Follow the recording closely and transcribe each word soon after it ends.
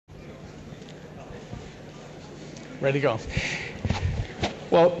Ready to go.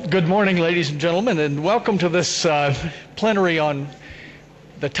 Well, good morning, ladies and gentlemen, and welcome to this plenary on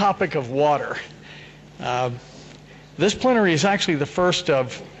the topic of water. This plenary is actually the first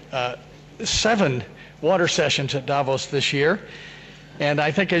of 7 water sessions at Davos this year, and I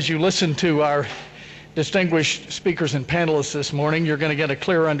think as you listen to our distinguished speakers and panelists this morning, you're going to get a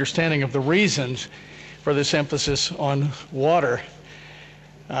clear understanding of the reasons for this emphasis on water.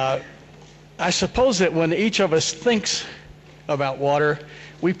 I suppose that when each of us thinks about water,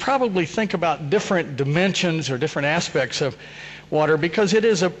 we probably think about different dimensions or different aspects of water because it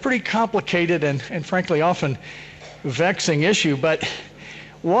is a pretty complicated and frankly often vexing issue. But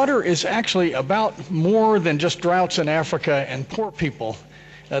water is actually about more than just droughts in Africa and poor people.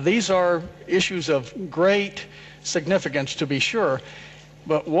 These are issues of great significance, to be sure,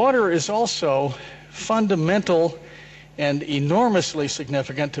 but water is also fundamental and enormously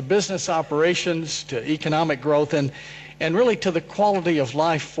significant to business operations, to economic growth, and really to the quality of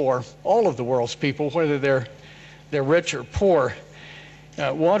life for all of the world's people, whether they're rich or poor.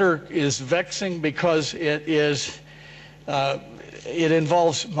 Water is vexing because it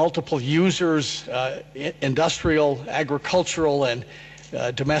involves multiple users, industrial, agricultural, and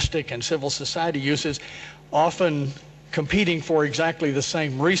domestic and civil society uses, often competing for exactly the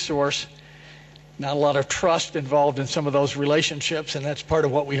same resource. Not a lot of trust involved in some of those relationships, and that's part of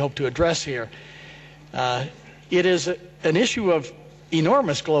what we hope to address here. It is an issue of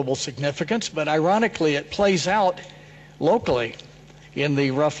enormous global significance, but ironically it plays out locally in the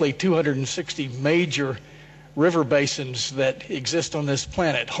roughly 260 major river basins that exist on this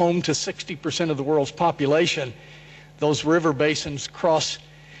planet. Home to 60% of the world's population, those river basins cross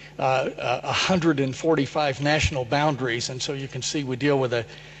 145 national boundaries, and so you can see we deal with a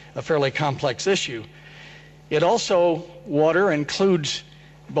fairly complex issue. It also, water includes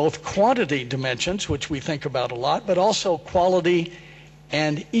both quantity dimensions, which we think about a lot, but also quality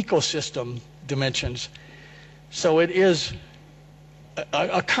and ecosystem dimensions. So it is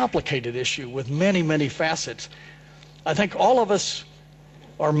a complicated issue with many, many facets. I think all of us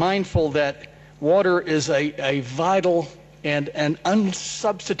are mindful that water is a vital and an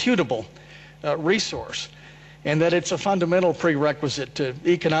unsubstitutable resource, and that it's a fundamental prerequisite to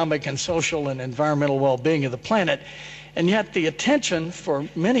economic and social and environmental well-being of the planet. And yet the attention for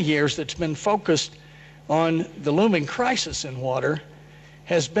many years that's been focused on the looming crisis in water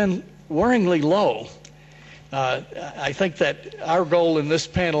has been worryingly low. I think that our goal in this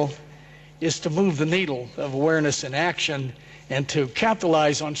panel is to move the needle of awareness and action and to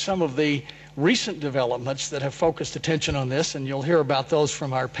capitalize on some of the recent developments that have focused attention on this, and you'll hear about those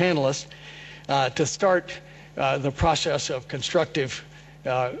from our panelists, to start the process of constructive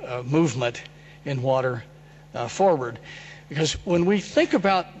movement in water forward. Because when we think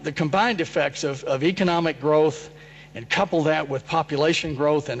about the combined effects of economic growth and couple that with population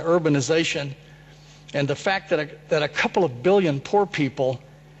growth and urbanization, and the fact that a couple of billion poor people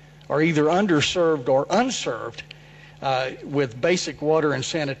are either underserved or unserved with basic water and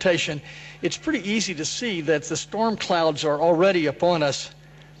sanitation, it's pretty easy to see that the storm clouds are already upon us,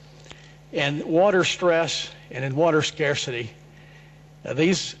 and water stress and in water scarcity.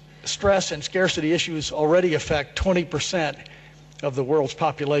 These stress and scarcity issues already affect 20% of the world's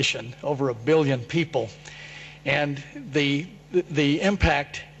population, over 1 billion people. And the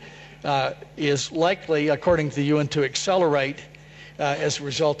impact is likely, according to the UN, to accelerate as a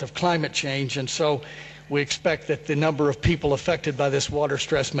result of climate change. And so we expect that the number of people affected by this water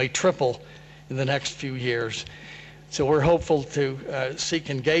stress may triple in the next few years. So we're hopeful to seek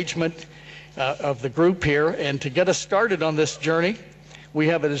engagement of the group here. And to get us started on this journey, we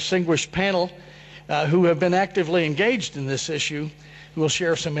have a distinguished panel who have been actively engaged in this issue, who will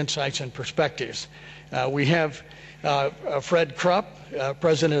share some insights and perspectives. We have Fred Krupp,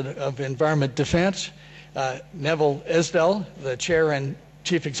 President of Environment Defense, Neville Isdell, the Chair and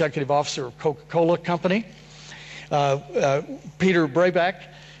Chief Executive Officer of Coca-Cola Company, Peter Brabeck,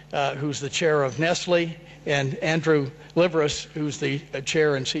 who's the Chair of Nestlé, and Andrew Liveris, who's the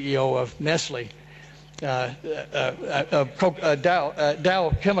Chair and CEO of Nestlé. Dow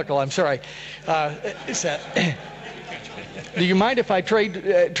Chemical, I'm sorry. Do you mind if I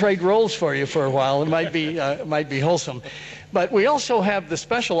trade roles for you for a while? It might be wholesome. But we also have the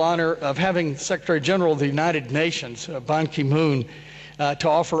special honor of having Secretary General of the United Nations, Ban Ki-moon, to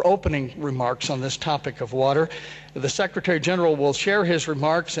offer opening remarks on this topic of water. The Secretary General will share his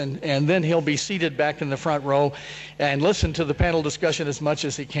remarks, and then he'll be seated back in the front row and listen to the panel discussion as much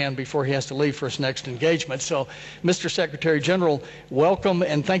as he can before he has to leave for his next engagement. So, Mr. Secretary General, welcome,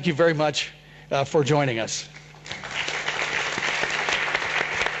 and thank you very much for joining us.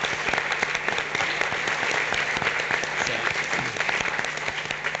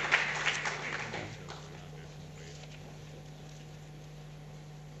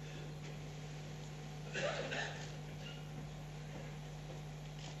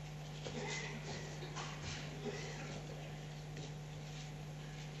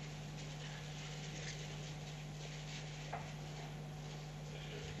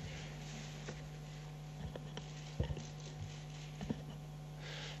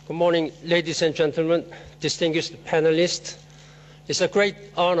 Good morning, ladies and gentlemen, distinguished panelists. It's a great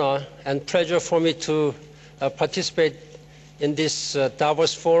honor and pleasure for me to participate in this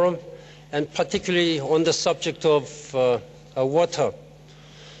Davos forum, and particularly on the subject of water.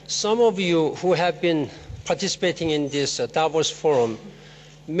 Some of you who have been participating in this Davos forum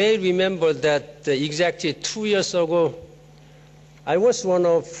may remember that exactly 2 years ago, I was one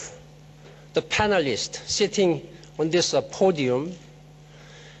of the panelists sitting on this podium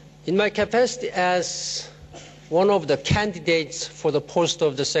in my capacity as one of the candidates for the post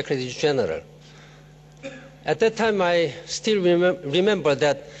of the Secretary General. At that time, I still remember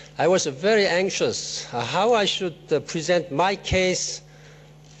that I was very anxious how I should present my case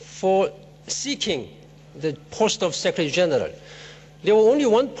for seeking the post of Secretary General. There was only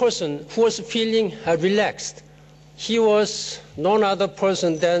one person who was feeling relaxed. He was none other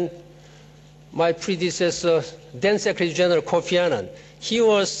person than my predecessor, then Secretary General Kofi Annan. He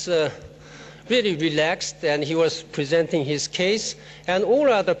was really relaxed, and he was presenting his case, and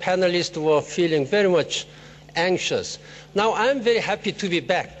all other panelists were feeling very much anxious. Now, I'm very happy to be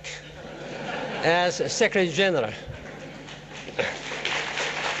back as Secretary General.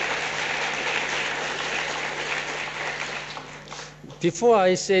 Before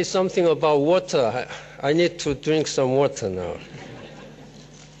I say something about water, I need to drink some water now.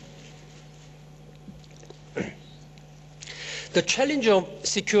 The challenge of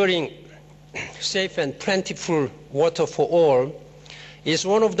securing safe and plentiful water for all is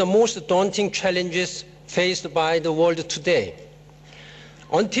one of the most daunting challenges faced by the world today.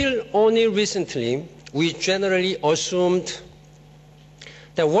 Until only recently, we generally assumed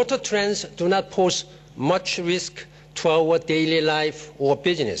that water trends do not pose much risk to our daily life or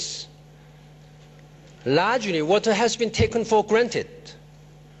business. Largely, water has been taken for granted.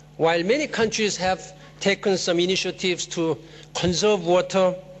 While many countries have taken some initiatives to conserve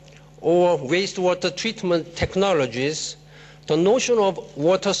water or wastewater treatment technologies, the notion of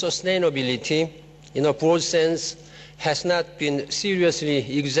water sustainability in a broad sense has not been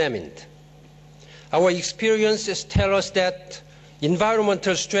seriously examined. Our experiences tell us that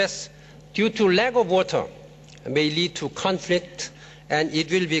environmental stress due to lack of water may lead to conflict, and it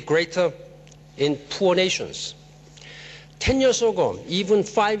will be greater in poor nations. 10 years ago, even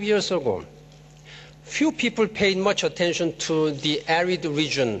 5 years ago, few people paid much attention to the arid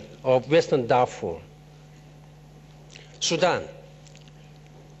region of Western Darfur, Sudan.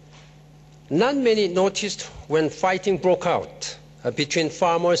 Not many noticed when fighting broke out between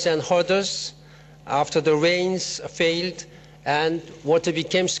farmers and herders after the rains failed and water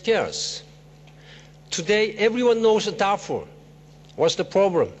became scarce. Today, everyone knows Darfur. What's the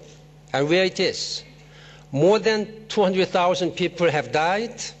problem and where it is? More than 200,000 people have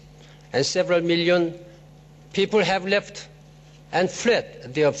died, and several million people have left and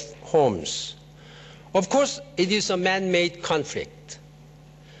fled their homes. Of course, it is a man-made conflict,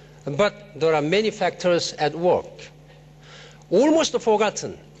 but there are many factors at work. Almost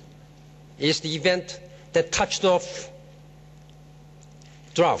forgotten is the event that touched off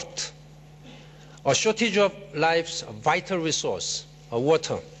drought, a shortage of life's vital resource,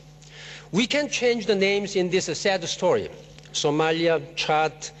 water. We can change the names in this sad story: Somalia,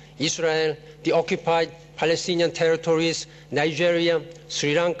 Chad, Israel, the occupied Palestinian territories, Nigeria,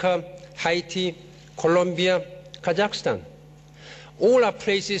 Sri Lanka, Haiti, Colombia, Kazakhstan. All are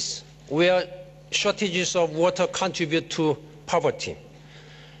places where shortages of water contribute to poverty.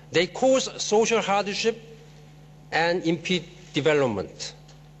 They cause social hardship and impede development.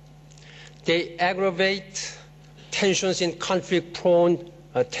 They aggravate tensions in conflict-prone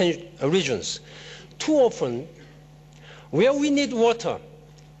regions. Too often, where we need water,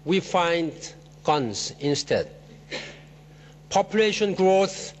 we find guns instead. Population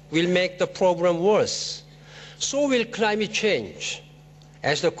growth will make the problem worse. So will climate change.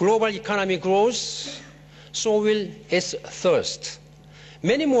 As the global economy grows, so will its thirst.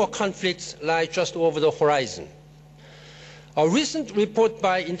 Many more conflicts lie just over the horizon. A recent report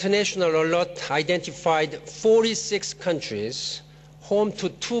by International Alert identified 46 countries, home to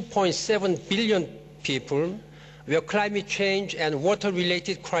 2.7 billion people, where climate change and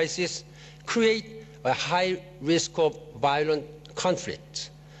water-related crises create a high risk of violent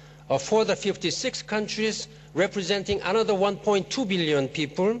conflict. A further 56 countries, representing another 1.2 billion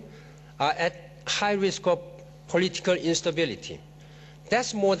people, are at high risk of political instability.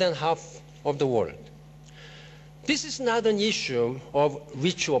 That's more than half of the world. This is not an issue of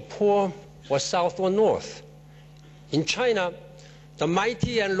rich or poor, or south or north. In China, the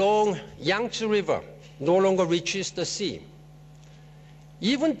mighty and long Yangtze River no longer reaches the sea.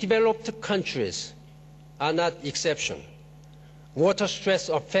 Even developed countries are not exception. Water stress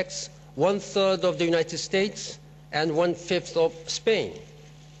affects 1/3 of the United States and 1/5 of Spain.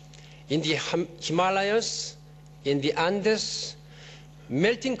 In the Himalayas, in the Andes,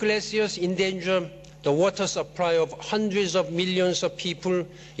 melting glaciers endanger the water supply of hundreds of millions of people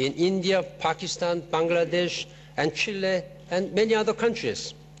in India, Pakistan, Bangladesh, and Chile, and many other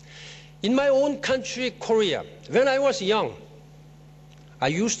countries. In my own country, Korea, when I was young, I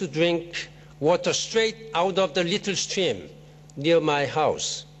used to drink water straight out of the little stream near my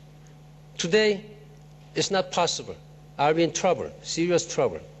house. Today, it's not possible. I'll be in trouble, serious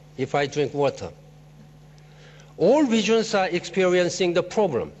trouble, if I drink water. All regions are experiencing the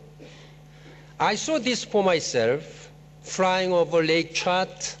problem. I saw this for myself flying over Lake Chad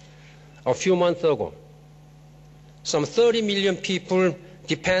a few months ago. Some 30 million people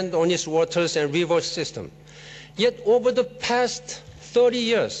depend on its waters and river system. Yet over the past 30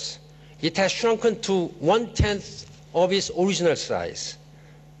 years, it has shrunken to 1/10 of its original size,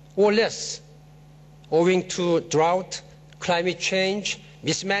 or less, owing to drought, climate change,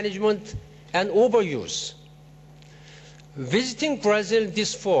 mismanagement, and overuse. Visiting Brazil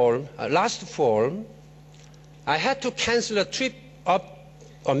this fall, last fall, I had to cancel a trip up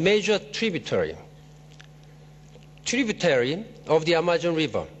a major tributary of the Amazon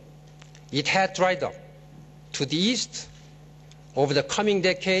River. It had dried up. To the east, over the coming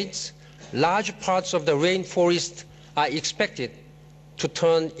decades, large parts of the rainforest are expected to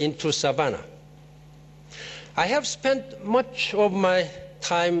turn into savanna. I have spent much of my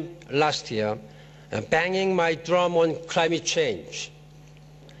time last year banging my drum on climate change.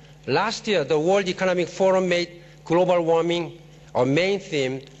 Last year, the World Economic Forum made global warming a main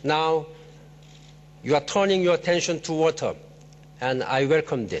theme. Now, you are turning your attention to water, and I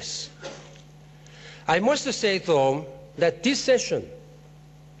welcome this. I must say, though, that this session,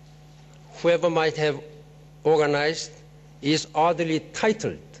 whoever might have organized, is oddly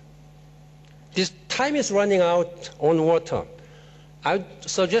titled. This time is running out on water. I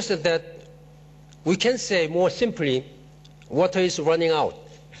suggested that we can say more simply, water is running out.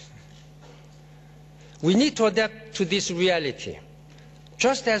 We need to adapt to this reality.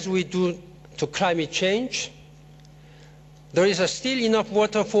 Just as we do to climate change, there is still enough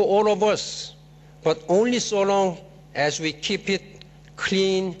water for all of us, but only so long as we keep it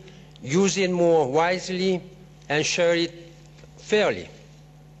clean, use it more wisely, and share it fairly.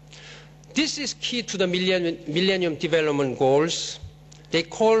 This is key to the Millennium Development Goals. They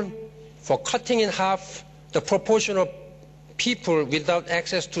call for cutting in half the proportion of people without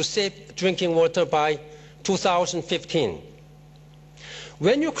access to safe drinking water by 2015.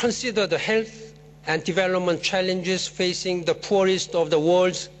 When you consider the health and development challenges facing the poorest of the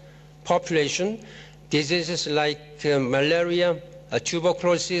world's population, diseases like malaria,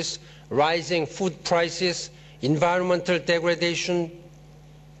 tuberculosis, rising food prices, environmental degradation,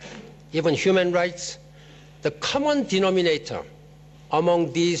 even human rights, the common denominator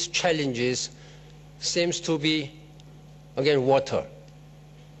among these challenges seems to be, again, water.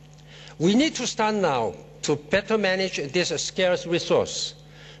 We need to start now to better manage this scarce resource.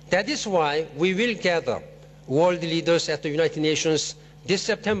 That is why we will gather world leaders at the United Nations this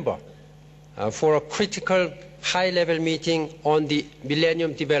September for a critical high-level meeting on the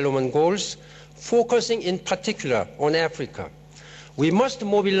Millennium Development Goals, focusing in particular on Africa. We must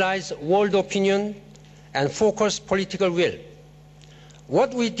mobilize world opinion and focus political will.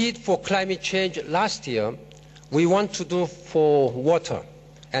 What we did for climate change last year, we want to do for water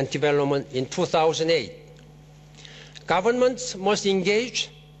and development in 2008. Governments must engage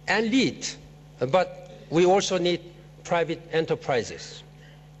and lead, but we also need private enterprises.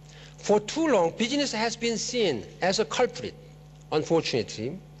 For too long, business has been seen as a culprit,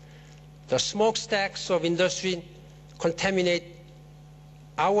 unfortunately. The smokestacks of industry contaminate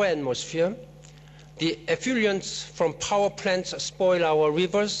our atmosphere. The effluents from power plants spoil our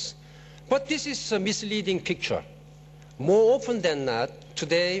rivers. But this is a misleading picture. More often than not,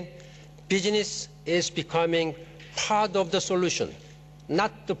 today, business is becoming part of the solution,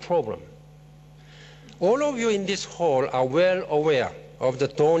 not the problem. All of you in this hall are well aware of the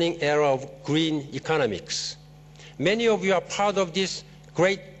dawning era of green economics. Many of you are part of this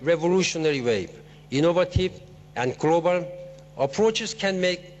great revolutionary wave. Innovative and global approaches can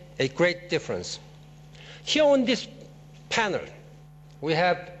make a great difference. Here on this panel, we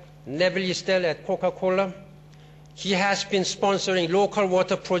have Neville Isdell at Coca-Cola. He has been sponsoring local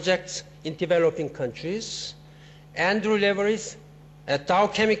water projects in developing countries. Andrew Liveris at Dow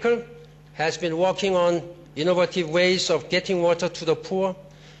Chemical has been working on innovative ways of getting water to the poor.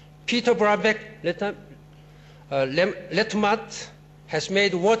 Peter Brabeck-Letmathe has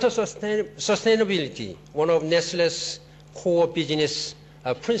made water sustainability one of Nestlé's core business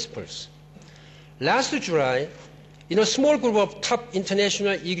principles. Last July, a small group of top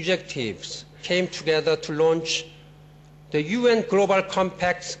international executives came together to launch the UN Global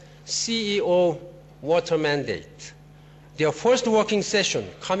Compact's CEO Water Mandate. Their first working session,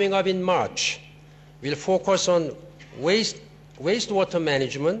 coming up in March, will focus on wastewater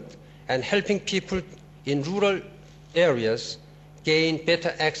management and helping people in rural areas gain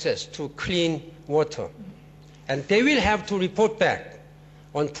better access to clean water. And they will have to report back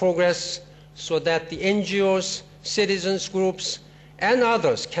on progress so that the NGOs, citizens groups, and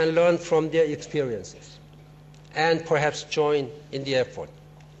others can learn from their experiences and perhaps join in the effort.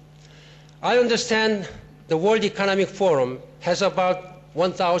 I understand the World Economic Forum has about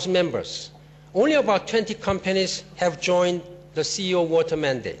 1,000 members. Only about 20 companies have joined the CEO Water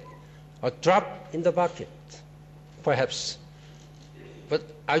Mandate, a drop in the bucket, perhaps. But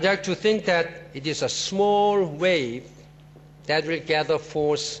I'd like to think that it is a small wave that will gather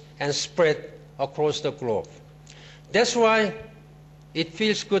force and spread across the globe. That's why it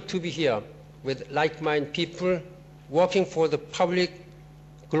feels good to be here with like-minded people working for the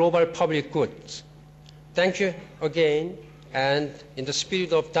global public goods. Thank you again, and in the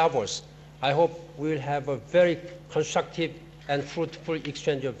spirit of Davos, I hope we will have a very constructive and fruitful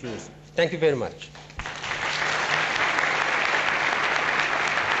exchange of views. Thank you very much.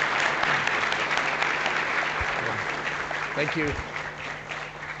 Thank you.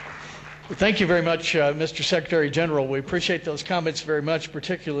 Thank you very much, Mr. Secretary General. We appreciate those comments very much,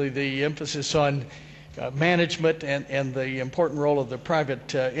 particularly the emphasis on management and the important role of the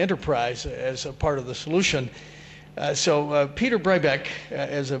private enterprise as a part of the solution. So Peter Brabeck,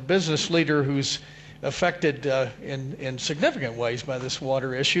 as a business leader who's affected in significant ways by this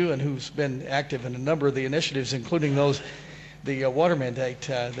water issue and who's been active in a number of the initiatives, including the water mandate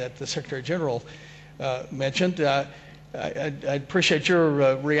that the Secretary General mentioned, I'd appreciate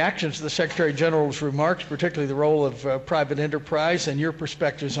your reactions to the Secretary General's remarks, particularly the role of private enterprise and your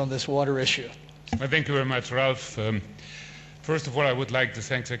perspectives on this water issue. Well, thank you very much, Ralph. First of all, I would like to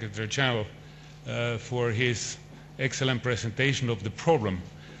thank Secretary General for his excellent presentation of the problem,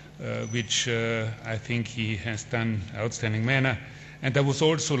 which I think he has done in an outstanding manner. And I would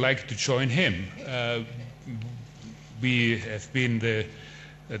also like to join him. We have been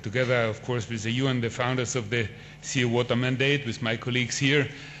together, of course, with the UN, the founders of the CEO Water Mandate, with my colleagues here,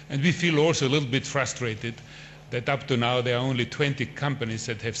 and we feel also a little bit frustrated that up to now there are only 20 companies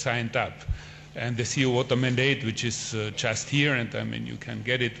that have signed up. And the CEO Water Mandate, which is just here, and I mean you can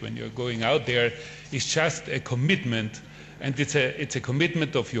get it when you're going out there, is just a commitment, and it's a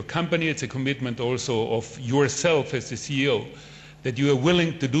commitment of your company, it's a commitment also of yourself as the CEO, that you are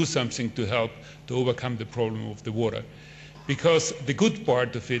willing to do something to help to overcome the problem of the water. Because the good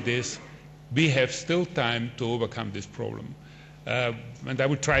part of it is we have still time to overcome this problem. And I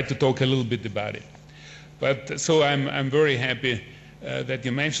will try to talk a little bit about it. But so I'm very happy that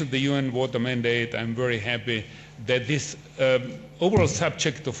you mentioned the UN Water Mandate. I'm very happy that this overall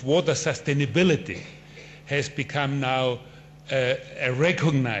subject of water sustainability has become now a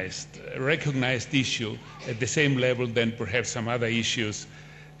recognized issue at the same level than perhaps some other issues.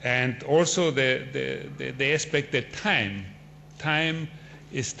 And also the aspect that time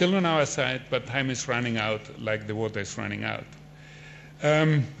is still on our side, but time is running out like the water is running out.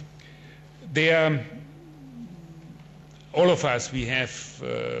 All of us we have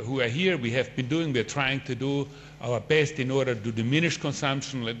who are here, we're trying to do our best in order to diminish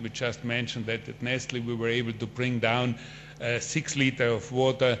consumption. Let me just mention that at Nestlé we were able to bring down 6 liters of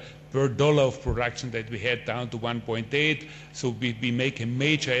water per dollar of production that we had down to 1.8. So we make a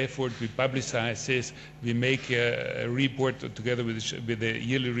major effort, we publicize this, we make a report together with the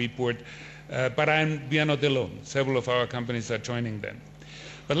yearly report, but we are not alone. Several of our companies are joining them.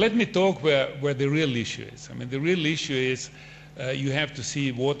 But let me talk where the real issue is. I mean, the real issue is you have to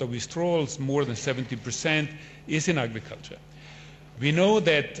see water withdrawals, more than 70% is in agriculture. We know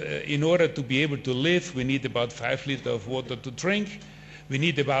that in order to be able to live, we need about 5 liters of water to drink. We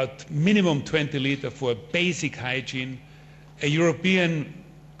need about minimum 20 liters for basic hygiene. A European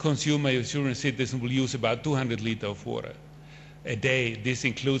consumer, a European citizen, will use about 200 liters of water a day. This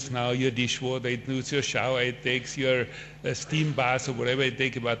includes now your dishwater, it includes your shower, it takes your steam bath or whatever, it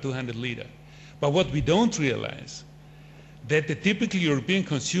takes about 200 liters. But what we don't realize, that the typical European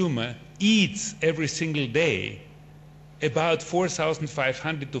consumer eats every single day about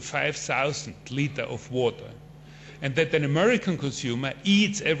 4,500 to 5,000 liters of water. And that an American consumer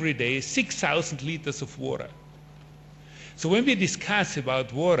eats every day 6,000 liters of water. So when we discuss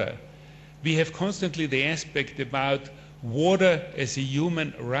about water, we have constantly the aspect about water as a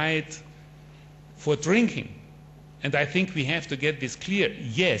human right for drinking. And I think we have to get this clear.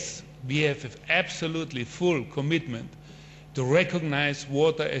 Yes, we have an absolutely full commitment to recognize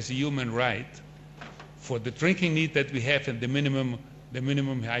water as a human right for the drinking need that we have and the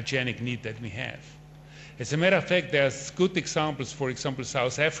minimum hygienic need that we have. As a matter of fact, there are good examples, for example,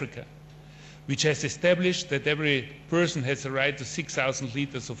 South Africa, which has established that every person has a right to 6,000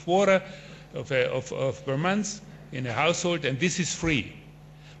 liters of water per month in a household, and this is free.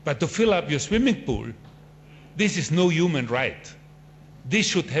 But to fill up your swimming pool, this is no human right. This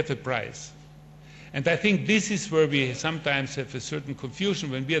should have a price. And I think this is where we sometimes have a certain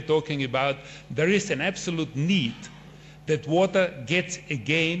confusion when we are talking about there is an absolute need that water gets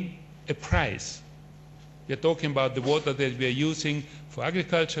again a price. We are talking about the water that we are using for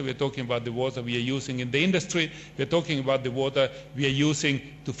agriculture, we are talking about the water we are using in the industry, we are talking about the water we are using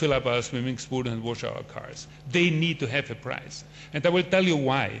to fill up our swimming pool and wash our cars. They need to have a price. And I will tell you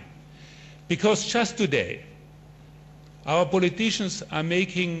why. Because just today, our politicians are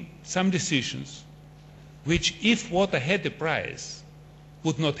making some decisions which, if water had a price,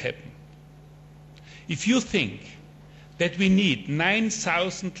 would not happen. If you think that we need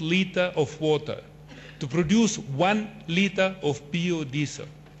 9,000 liters of water to produce 1 liter of biodiesel,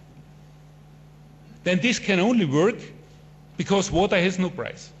 then this can only work because water has no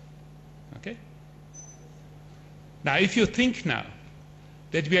price. Okay? Now, if you think now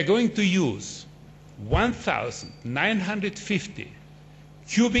that we are going to use 1,950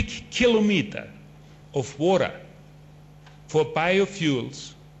 cubic kilometers of water for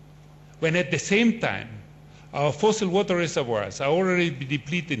biofuels, when at the same time our fossil water reservoirs are already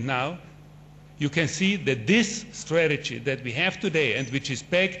depleted now, you can see that this strategy that we have today and which is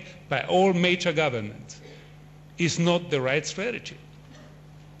backed by all major governments is not the right strategy.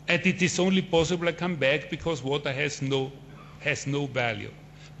 And it is only possible to come back because water has no value.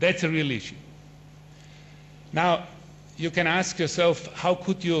 That's a real issue. Now, you can ask yourself, how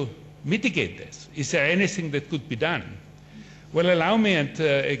could you mitigate this? Is there anything that could be done? Well, allow me, and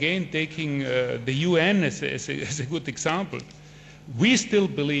again, taking the UN as a good example, we still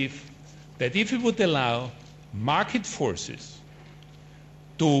believe that if we would allow market forces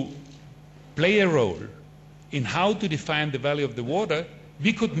to play a role in how to define the value of the water,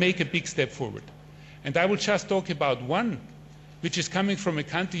 we could make a big step forward. And I will just talk about one, which is coming from a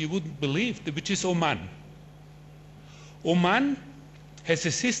country you wouldn't believe, which is Oman. Oman has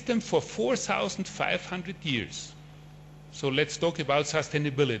a system for 4,500 years. So let's talk about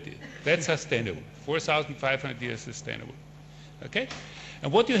sustainability. That's sustainable. 4,500 years sustainable. Okay?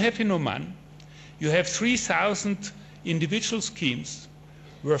 And what you have in Oman, you have 3,000 individual schemes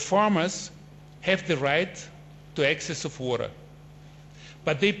where farmers have the right to access of water.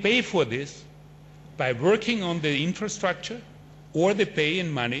 But they pay for this by working on the infrastructure, or they pay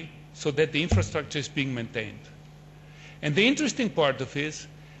in money so that the infrastructure is being maintained. And the interesting part of it is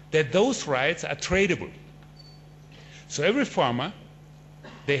that those rights are tradable. So every farmer,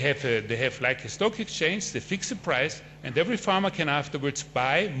 they have like a stock exchange, they fix a price, and every farmer can afterwards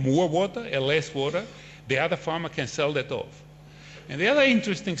buy more water or less water. The other farmer can sell that off. And the other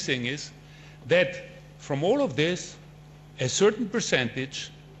interesting thing is that from all of this, a certain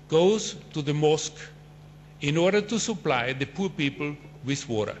percentage goes to the mosque in order to supply the poor people with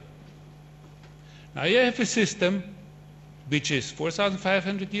water. Now you have a system which is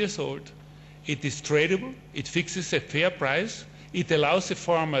 4,500 years old. It is tradable. It fixes a fair price. It allows the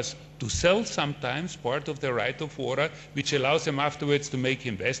farmers to sell sometimes part of the right of water, which allows them afterwards to make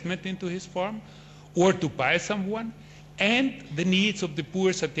investment into his farm or to buy someone. And the needs of the poor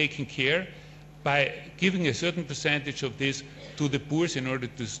are taken care by giving a certain percentage of this to the poor in order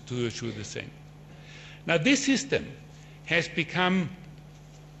to assure the same. Now this system has become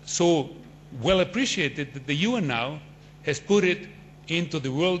so well appreciated that the UN now has put it into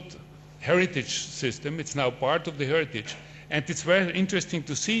the World Heritage System. It's now part of the heritage. And it's very interesting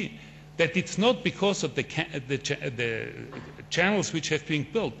to see that it's not because of the channels which have been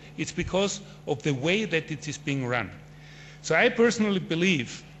built. It's because of the way that it is being run. So I personally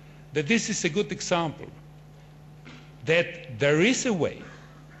believe that this is a good example that there is a way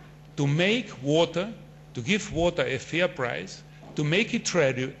to make water, to give water a fair price, to make it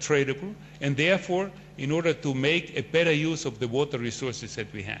tradable, and therefore in order to make a better use of the water resources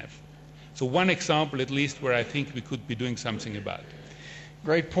that we have. So one example at least where I think we could be doing something about.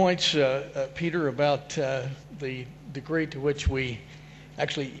 Great points, Peter, about the degree to which we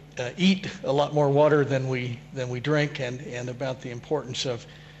actually eat a lot more water than we drink, and about the importance of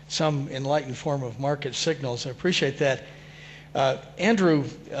some enlightened form of market signals. I appreciate that. Andrew,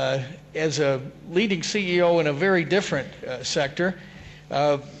 as a leading CEO in a very different sector,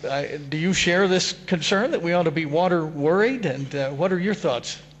 Do you share this concern that we ought to be water worried? And what are your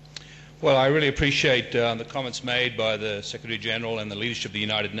thoughts? Well, I really appreciate the comments made by the Secretary General and the leadership of the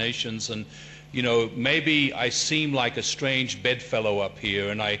United Nations. And, you know, maybe I seem like a strange bedfellow up here,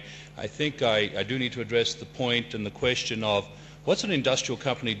 and I think I do need to address the point and the question of what's an industrial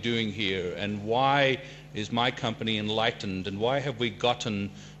company doing here, and why is my company enlightened, and why have we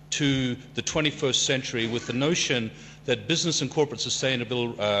gotten to the 21st century with the notion that business and corporate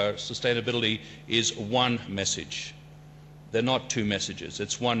sustainability is one message. They're not two messages,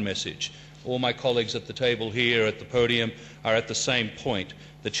 it's one message. All my colleagues at the table here at the podium are at the same point.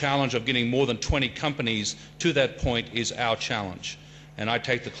 The challenge of getting more than 20 companies to that point is our challenge. And I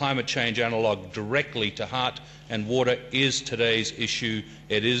take the climate change analog directly to heart, and water is today's issue.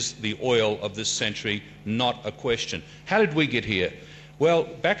 It is the oil of this century, not a question. How did we get here? Well,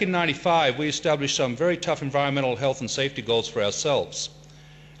 back in '95, we established some very tough environmental health and safety goals for ourselves.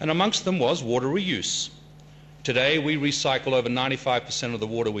 And amongst them was water reuse. Today, we recycle over 95% of the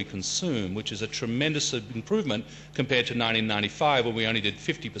water we consume, which is a tremendous improvement compared to 1995, when we only did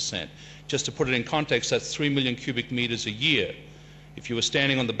 50%. Just to put it in context, that's 3 million cubic meters a year. If you were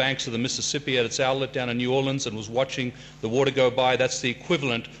standing on the banks of the Mississippi at its outlet down in New Orleans and was watching the water go by, that's the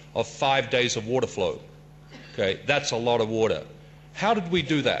equivalent of 5 days of water flow. Okay, that's a lot of water. How did we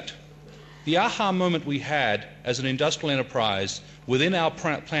do that? The aha moment we had as an industrial enterprise within our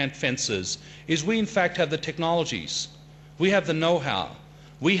plant fences is we in fact have the technologies, we have the know-how,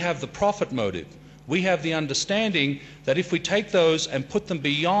 we have the profit motive, we have the understanding that if we take those and put them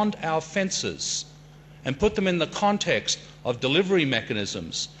beyond our fences and put them in the context of delivery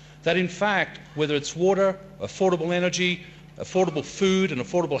mechanisms, that in fact, whether it's water, affordable energy, affordable food and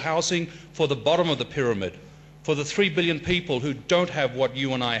affordable housing for the bottom of the pyramid, for the 3 billion people who don't have what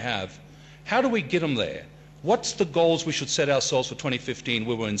you and I have, how do we get them there? What's the goals we should set ourselves for 2015?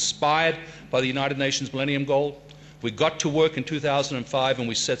 We were inspired by the United Nations Millennium Goal. We got to work in 2005 and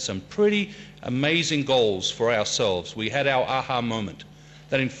we set some pretty amazing goals for ourselves. We had our aha moment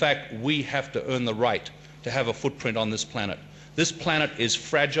that in fact we have to earn the right to have a footprint on this planet. This planet is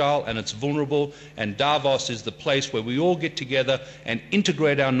fragile and it's vulnerable, and Davos is the place where we all get together and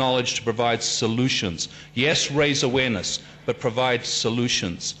integrate our knowledge to provide solutions. Yes, raise awareness, but provide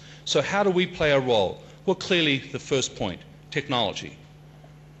solutions. So how do we play a role? Well, clearly the first point, technology.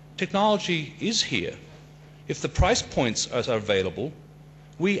 Technology is here. If the price points are available,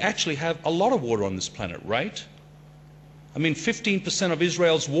 we actually have a lot of water on this planet, right? I mean, 15% of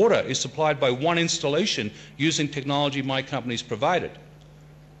Israel's water is supplied by one installation using technology my company's provided.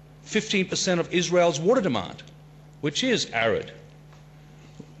 15% of Israel's water demand, which is arid.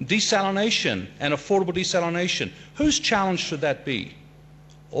 Desalination and affordable desalination. Whose challenge should that be?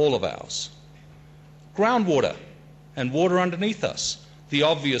 All of ours. Groundwater and water underneath us. The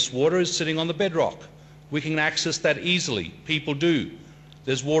obvious water is sitting on the bedrock. We can access that easily. People do.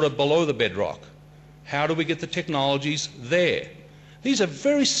 There's water below the bedrock. How do we get the technologies there? These are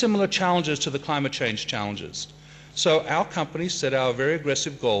very similar challenges to the climate change challenges. So our company set our very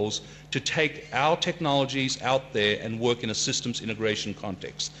aggressive goals to take our technologies out there and work in a systems integration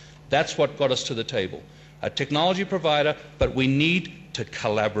context. That's what got us to the table. A technology provider, but we need to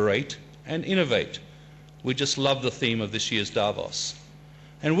collaborate and innovate. We just love the theme of this year's Davos.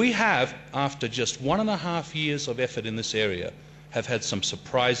 And we have, after just 1.5 years of effort in this area, have had some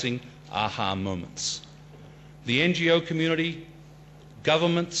surprising aha moments. The NGO community,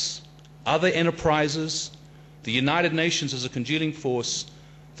 governments, other enterprises, the United Nations as a congealing force,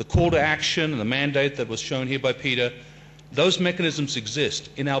 the call to action and the mandate that was shown here by Peter, those mechanisms exist.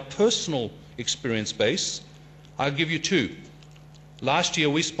 In our personal experience base, I'll give you two. Last year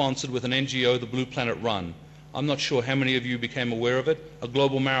we sponsored with an NGO the Blue Planet Run. I'm not sure how many of you became aware of it, a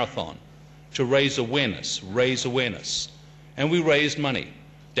global marathon to raise awareness. And we raised money.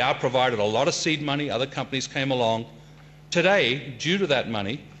 Dow provided a lot of seed money, other companies came along. Today, due to that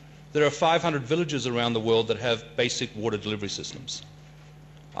money, there are 500 villages around the world that have basic water delivery systems.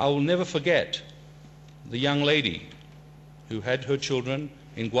 I will never forget the young lady who had her children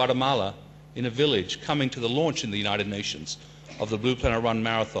in Guatemala in a village coming to the launch in the United Nations of the Blue Planet Run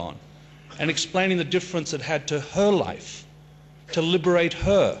Marathon and explaining the difference it had to her life, to liberate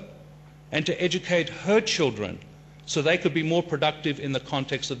her and to educate her children so they could be more productive in the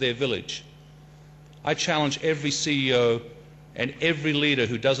context of their village. I challenge every CEO and every leader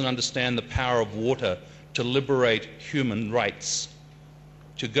who doesn't understand the power of water to liberate human rights,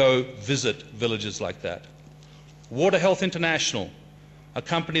 to go visit villages like that. Water Health International, a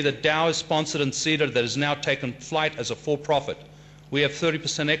company that Dow has sponsored and seeded that has now taken flight as a for-profit. We have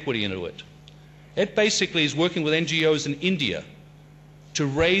 30% equity into it. It basically is working with NGOs in India to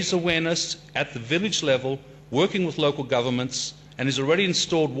raise awareness at the village level, working with local governments, and has already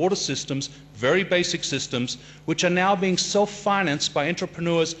installed water systems, very basic systems, which are now being self-financed by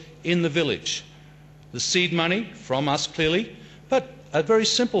entrepreneurs in the village. The seed money from us clearly, but a very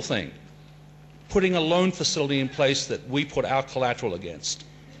simple thing, putting a loan facility in place that we put our collateral against.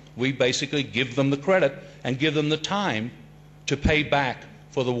 We basically give them the credit and give them the time to pay back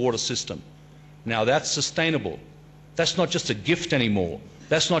for the water system. Now that's sustainable. That's not just a gift anymore.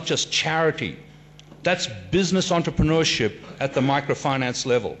 That's not just charity. That's business entrepreneurship at the microfinance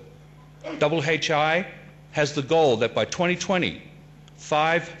level. HI has the goal that by 2020,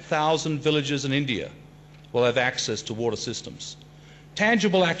 5,000 villages in India will have access to water systems.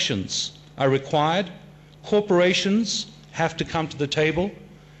 Tangible actions are required. Corporations have to come to the table,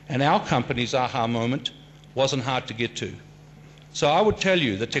 and our company's aha moment wasn't hard to get to. So I would tell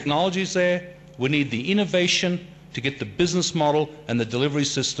you the technology is there. We need the innovation to get the business model and the delivery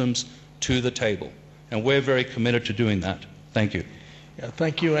systems to the table. And we're very committed to doing that. Thank you. Yeah,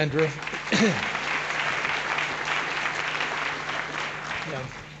 thank you, Andrew. Yeah,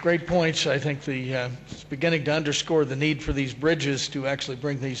 great points. I think it's beginning to underscore the need for these bridges to actually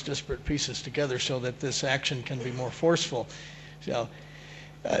bring these disparate pieces together so that this action can be more forceful. So,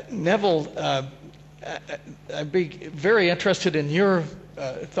 Neville, I'd be very interested in your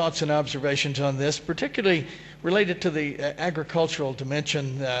thoughts and observations on this, particularly related to the agricultural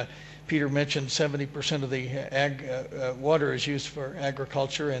dimension. Peter mentioned 70% of the water is used for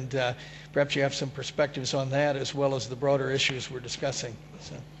agriculture, and perhaps you have some perspectives on that as well as the broader issues we're discussing.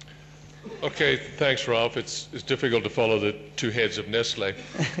 So. Okay, thanks, Ralph. It's difficult to follow the two heads of Nestlé.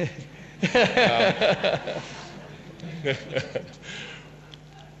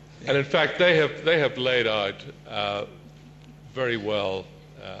 And in fact, they have laid out very well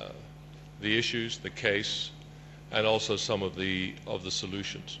the issues, the case, and also some of the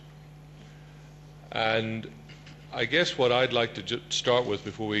solutions. And I guess what I'd like to start with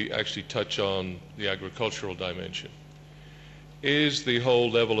before we actually touch on the agricultural dimension is the whole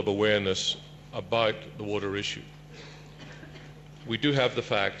level of awareness about the water issue. We do have the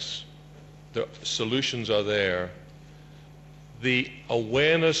facts, the solutions are there. The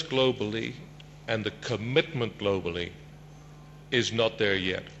awareness globally and the commitment globally is not there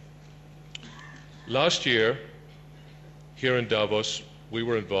yet. Last year, here in Davos, we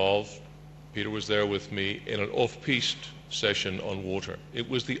were involved, Peter was there with me, in an off-piste session on water. It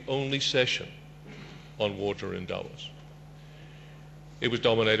was the only session on water in Davos. It was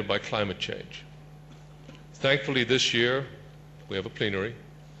dominated by climate change. Thankfully, this year, we have a plenary,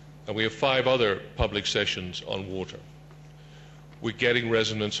 and we have 5 other public sessions on water. We're getting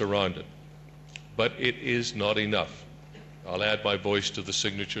resonance around it, but it is not enough. I'll add my voice to the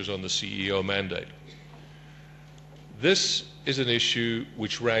signatures on the CEO mandate. This is an issue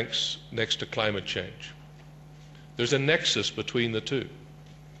which ranks next to climate change. There's a nexus between the two.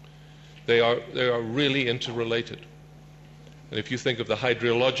 They are really interrelated. And if you think of the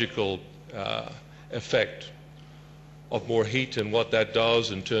hydrological effect of more heat and what that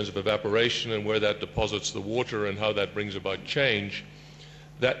does in terms of evaporation and where that deposits the water and how that brings about change,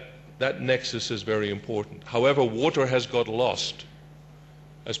 that nexus is very important. However, water has got lost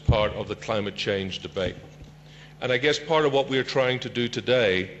as part of the climate change debate. And I guess part of what we're trying to do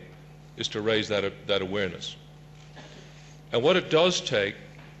today is to raise that awareness. And what it does take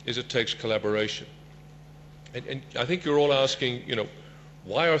is it takes collaboration. And I think you're all asking,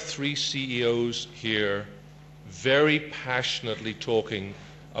 why are 3 CEOs here very passionately talking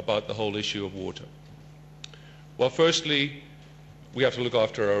about the whole issue of water? Well, firstly, we have to look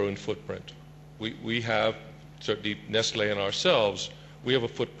after our own footprint. We have, certainly Nestlé and ourselves, we have a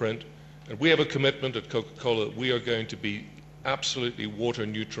footprint, and we have a commitment at Coca-Cola that we are going to be absolutely water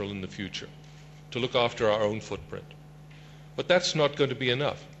neutral in the future, to look after our own footprint. But that's not going to be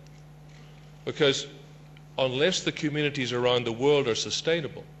enough, because unless the communities around the world are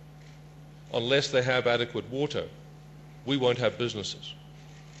sustainable, unless they have adequate water, we won't have businesses.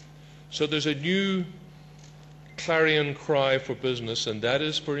 So there's a new clarion cry for business, and that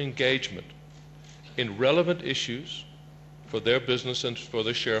is for engagement in relevant issues for their business and for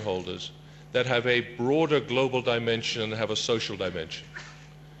their shareholders that have a broader global dimension and have a social dimension.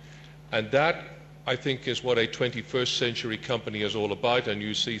 And that, I think, is what a 21st century company is all about, and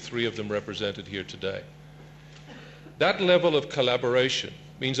you see 3 of them represented here today. That level of collaboration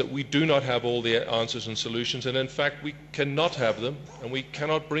means that we do not have all the answers and solutions, and in fact we cannot have them, and we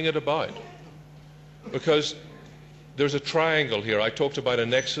cannot bring it about. Because there's a triangle here. I talked about a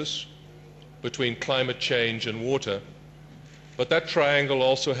nexus between climate change and water, but that triangle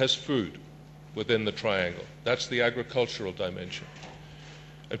also has food within the triangle. That's the agricultural dimension.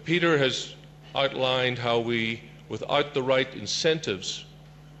 And Peter has outlined how we, without the right incentives,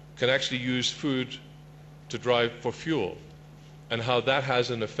 can actually use food to drive for fuel, and how that has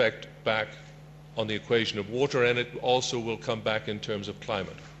an effect back on the equation of water, and it also will come back in terms of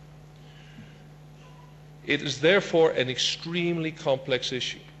climate. It is therefore an extremely complex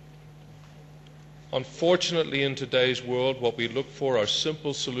issue. Unfortunately, in today's world, what we look for are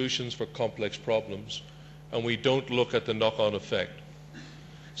simple solutions for complex problems, and we don't look at the knock-on effect.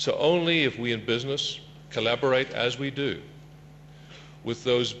 So only if we in business collaborate, as we do, with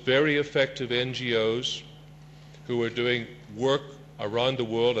those very effective NGOs who are doing work around the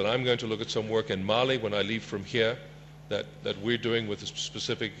world, and I'm going to look at some work in Mali when I leave from here that we're doing with a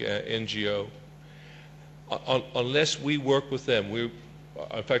specific NGO. Unless we work with them,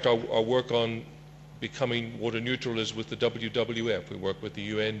 in fact, our work on becoming water neutral is with the WWF. We work with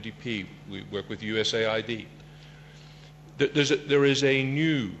the UNDP. We work with USAID. There is a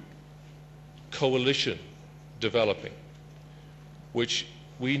new coalition developing, which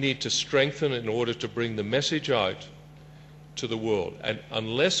we need to strengthen in order to bring the message out to the world. And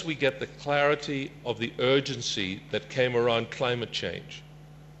unless we get the clarity of the urgency that came around climate change,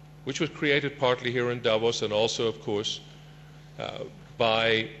 which was created partly here in Davos and also, of course,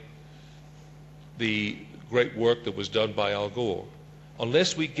 by the great work that was done by Al Gore,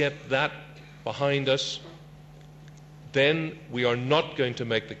 unless we get that behind us, then we are not going to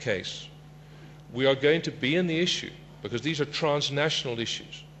make the case. We are going to be in the issue, because these are transnational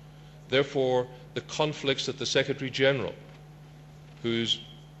issues. Therefore, the conflicts that the Secretary General, who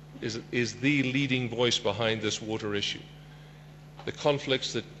is the leading voice behind this water issue, the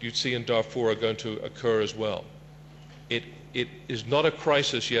conflicts that you see in Darfur are going to occur as well. It is not a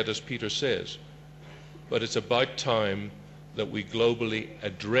crisis yet, as Peter says, but it's about time that we globally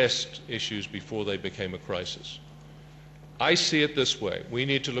addressed issues before they became a crisis. I see it this way. We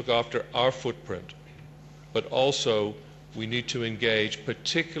need to look after our footprint, but also we need to engage,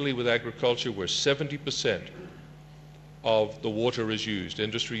 particularly with agriculture, where 70% of the water is used.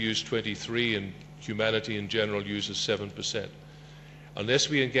 Industry uses 23%, and humanity in general uses 7%. Unless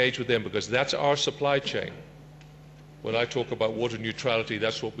we engage with them, because that's our supply chain. When I talk about water neutrality,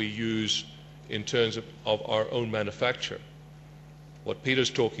 that's what we use in terms of our own manufacture. What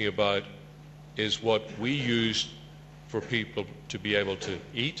Peter's talking about is what we use for people to be able to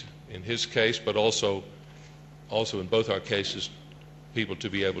eat, in his case, but also in both our cases, people to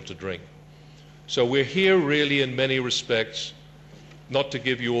be able to drink. So we're here really in many respects, not to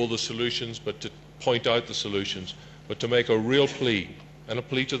give you all the solutions, but to point out the solutions, but to make a real plea, and a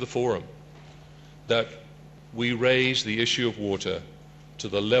plea to the forum, that we raise the issue of water to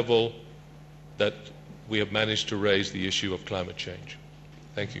the level that we have managed to raise the issue of climate change.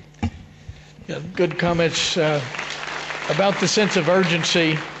 Thank you. Yeah, good comments about the sense of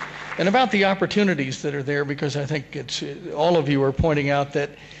urgency and about the opportunities that are there, because I think all of you are pointing out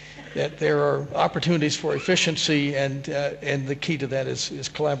that there are opportunities for efficiency, and the key to that is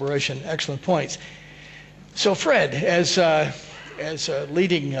collaboration. Excellent points. So Fred, as a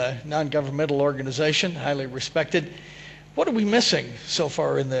leading non-governmental organization, highly respected, what are we missing so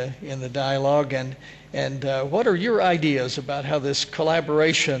far in the dialogue, and what are your ideas about how this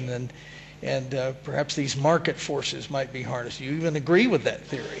collaboration and perhaps these market forces might be harnessed? Do you even agree with that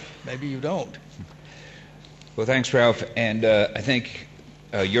theory? Maybe you don't. Well, thanks, Ralph. And I think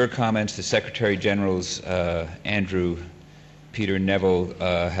your comments, the Secretary General's, Andrew, Peter, Neville,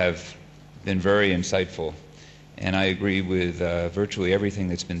 have been very insightful. And I agree with virtually everything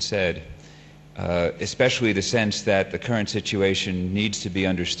that's been said, especially the sense that the current situation needs to be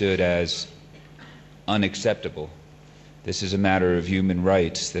understood as unacceptable. This is a matter of human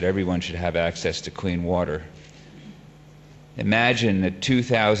rights, that everyone should have access to clean water. Imagine that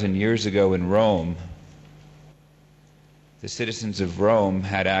 2,000 years ago in Rome, the citizens of Rome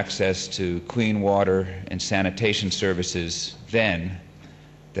had access to clean water and sanitation services then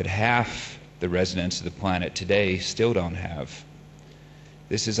that half the residents of the planet today still don't have.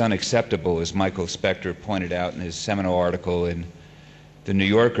 This is unacceptable, as Michael Spector pointed out in his seminal article in The New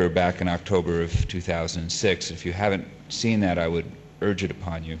Yorker back in October of 2006. If you haven't seen that, I would urge it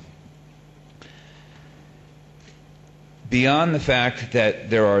upon you. Beyond the fact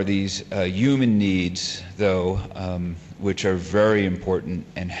that there are these human needs, though, which are very important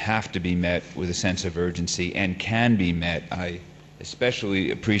and have to be met with a sense of urgency and can be met, I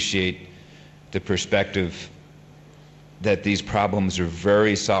especially appreciate the perspective that these problems are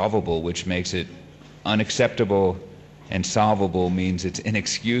very solvable, which makes it unacceptable, and solvable means it's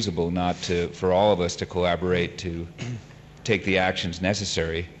inexcusable not for all of us to collaborate to take the actions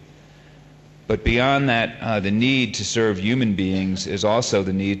necessary. But beyond that, the need to serve human beings is also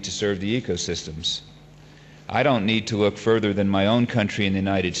the need to serve the ecosystems. I don't need to look further than my own country in the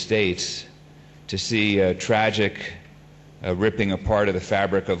United States to see a tragic ripping apart of the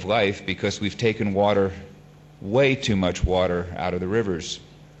fabric of life because we've taken water, way too much water, out of the rivers.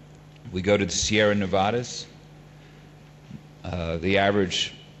 We go to the Sierra Nevadas. The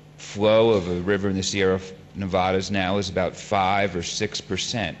average flow of a river in the Sierra Nevadas now is about 5 or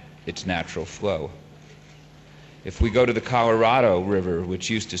 6% its natural flow. If we go to the Colorado River, which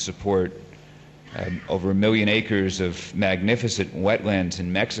used to support over 1 million acres of magnificent wetlands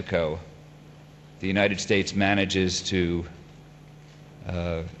in Mexico, the United States manages to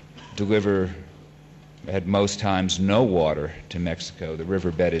deliver, at most times, no water to Mexico. The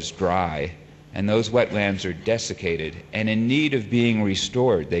riverbed is dry, and those wetlands are desiccated and in need of being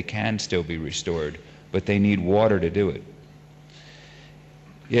restored. They can still be restored, but they need water to do it.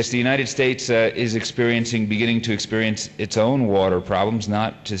 Yes, the United States is beginning to experience its own water problems,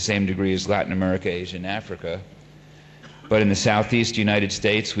 not to the same degree as Latin America, Asia, and Africa. But in the southeast United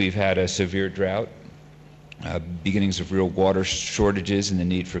States, we've had a severe drought, beginnings of real water shortages and the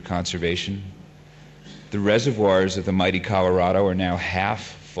need for conservation. The reservoirs of the mighty Colorado are now half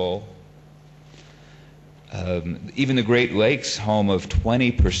full. Even the Great Lakes, home of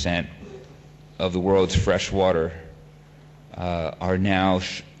 20% of the world's fresh water, are now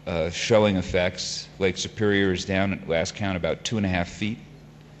showing effects. Lake Superior is down at last count about 2.5 feet.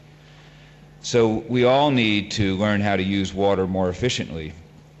 So we all need to learn how to use water more efficiently.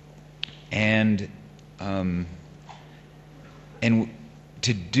 And to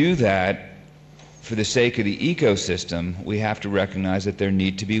do that, for the sake of the ecosystem, we have to recognize that there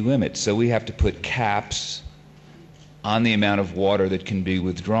need to be limits. So we have to put caps on the amount of water that can be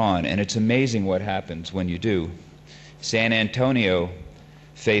withdrawn. And it's amazing what happens when you do. San Antonio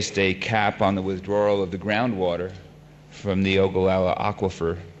faced a cap on the withdrawal of the groundwater from the Ogallala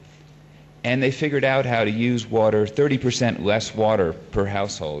Aquifer, and they figured out how to use water, 30% less water per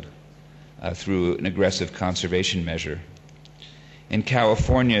household, through an aggressive conservation measure. In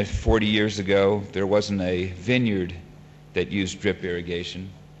California, 40 years ago, there wasn't a vineyard that used drip irrigation.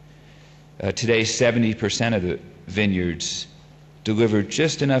 Today, 70% of the vineyards deliver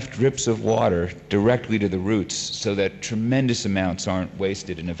just enough drips of water directly to the roots so that tremendous amounts aren't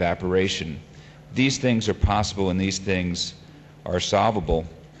wasted in evaporation. These things are possible and these things are solvable.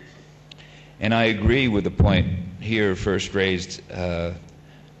 And I agree with the point here first raised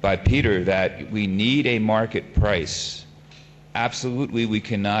by Peter that we need a market price. Absolutely, we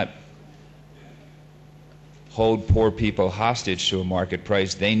cannot hold poor people hostage to a market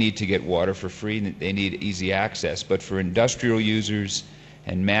price. They need to get water for free. They need easy access. But for industrial users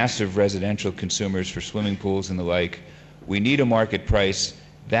and massive residential consumers for swimming pools and the like, we need a market price.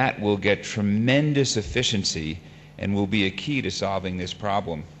 That will get tremendous efficiency and will be a key to solving this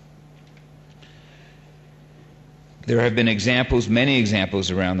problem. There have been examples, many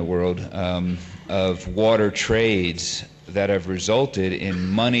examples around the world, of water trades that have resulted in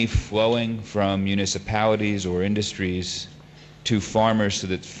money flowing from municipalities or industries to farmers so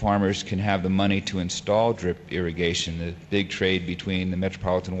that farmers can have the money to install drip irrigation. The big trade between the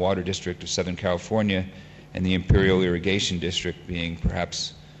Metropolitan Water District of Southern California and the Imperial Irrigation District being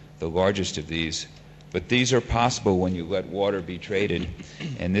perhaps the largest of these. But these are possible when you let water be traded,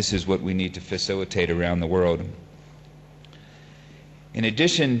 and this is what we need to facilitate around the world. In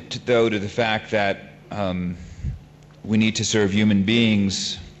addition, though, to the fact that we need to serve human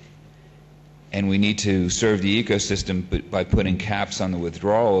beings and we need to serve the ecosystem by putting caps on the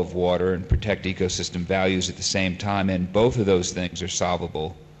withdrawal of water and protect ecosystem values at the same time, and both of those things are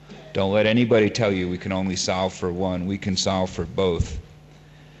solvable. Don't let anybody tell you we can only solve for one. We can solve for both.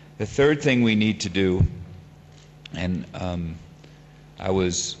 The third thing we need to do, and I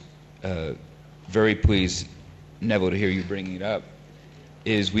was very pleased, Neville, to hear you bringing it up,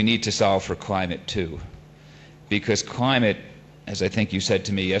 is we need to solve for climate too. Because climate, as I think you said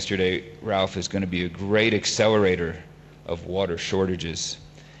to me yesterday, Ralph, is going to be a great accelerator of water shortages.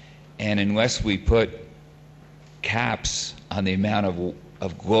 And unless we put caps on the amount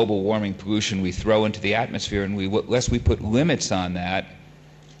of global warming pollution we throw into the atmosphere, and unless we put limits on that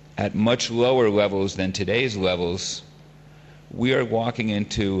at much lower levels than today's levels, we are walking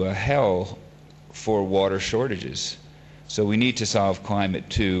into a hell for water shortages. So we need to solve climate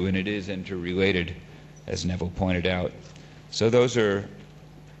too, and it is interrelated, as Neville pointed out. So those are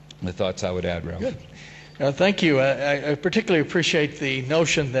the thoughts I would add, Ralph. Good. Thank you. I particularly appreciate the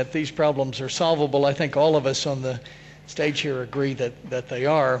notion that these problems are solvable. I think all of us on the stage here agree that they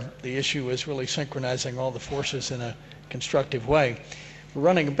are. The issue is really synchronizing all the forces in a constructive way. We're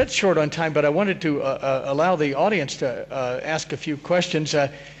running a bit short on time, but I wanted to allow the audience to ask a few questions. I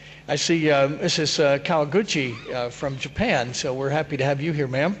see Mrs. Kawaguchi from Japan, so we're happy to have you here,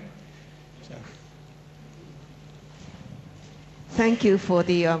 ma'am. Thank you for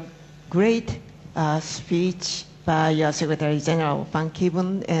the great speech by Secretary General Ban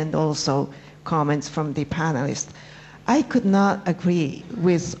Ki-moon and also comments from the panelists. I could not agree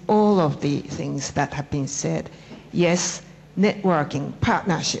with all of the things that have been said. Yes, networking,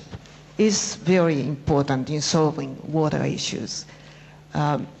 partnership is very important in solving water issues.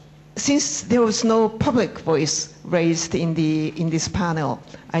 Since there was no public voice raised in this panel,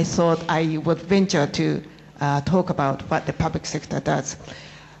 I thought I would venture to talk about what the public sector does.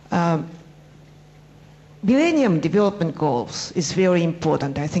 Millennium Development Goals is very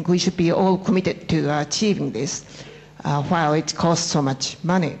important. I think we should be all committed to achieving this while it costs so much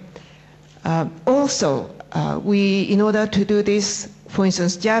money. Also, in order to do this, for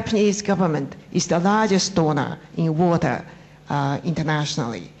instance, Japanese government is the largest donor in water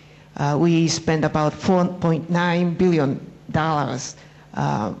internationally. We spend about $4.9 billion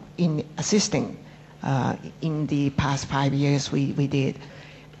in assisting in the past 5 years we did.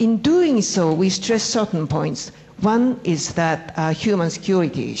 In doing so, we stress certain points. One is that human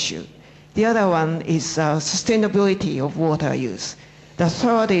security issue. The other one is sustainability of water use. The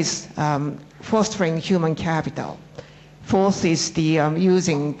third is fostering human capital. Fourth is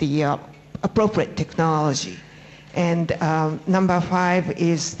using the appropriate technology. And number 5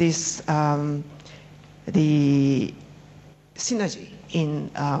 is this the synergy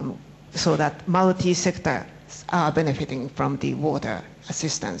in so that multi-sectors are benefiting from the water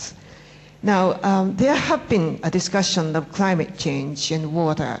assistance. Now, there have been a discussion of climate change and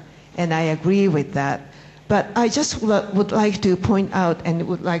water, and I agree with that. But I just would like to point out and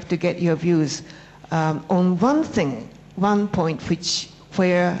would like to get your views on one point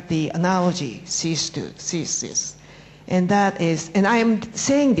where the analogy ceases. And that is, and I am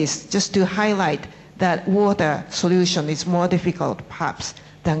saying this just to highlight that water solution is more difficult perhaps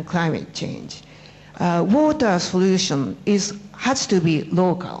than climate change. Water solution has to be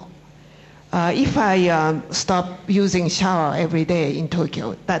local. If I stop using shower every day in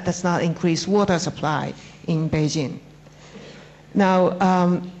Tokyo, that does not increase water supply in Beijing.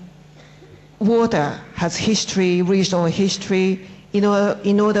 Now, water has history, regional history. In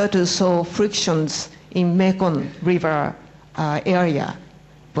order to solve frictions in Mekong River area,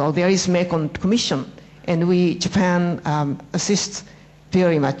 well, there is Mekong Commission, and Japan assists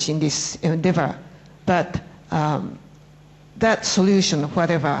very much in this endeavor. But that solution,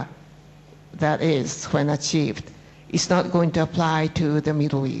 whatever that is when achieved, is not going to apply to the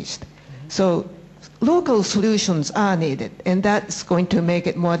Middle East. So local solutions are needed, and that's going to make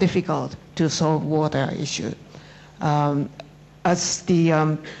it more difficult to solve water issue.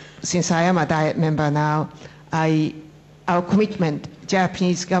 Since I am a Diet member now, our commitment,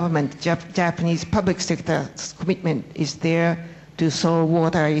 Japanese government, Japanese public sector's commitment is there to solve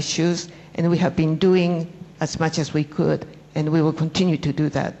water issues, and we have been doing as much as we could, and we will continue to do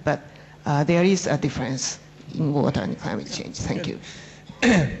that. But there is a difference in water and climate change. Thank you.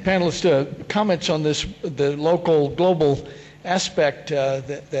 Panelists, comments on this, the local, global aspect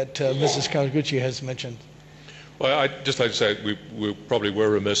that Mrs. Kawaguchi has mentioned. Well, I'd just like to say we probably were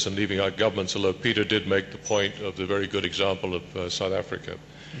remiss in leaving out governments, although Peter did make the point of the very good example of South Africa.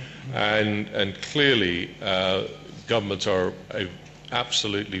 And clearly, governments are an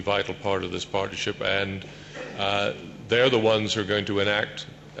absolutely vital part of this partnership, and they're the ones who are going to enact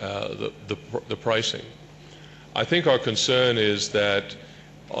the pricing. I think our concern is that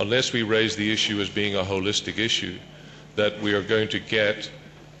unless we raise the issue as being a holistic issue, that we are going to get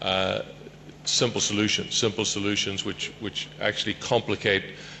simple solutions which actually complicate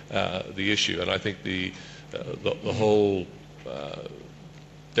the issue. And I think the whole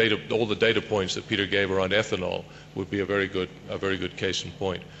all the data points that Peter gave around ethanol would be a very good case in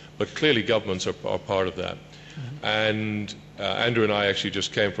point. But clearly governments are part of that. And Andrew and I actually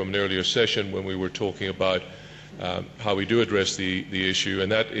just came from an earlier session when we were talking about how we do address the issue,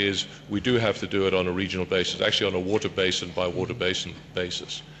 and that is we do have to do it on a regional basis, actually on a water basin by water basin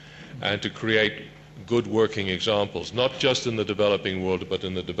basis, and to create good working examples, not just in the developing world but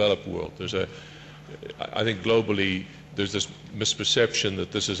in the developed world. I think globally there's this misperception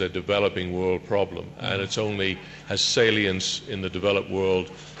that this is a developing world problem, and it's only has salience in the developed world,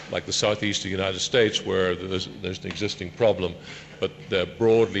 like the southeast of the United States, where there's an existing problem, but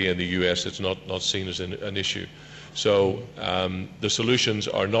broadly in the US it's not seen as an issue. So the solutions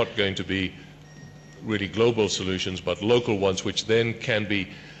are not going to be really global solutions, but local ones, which then can be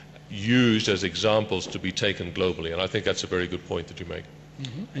used as examples to be taken globally. And I think that's a very good point that you make.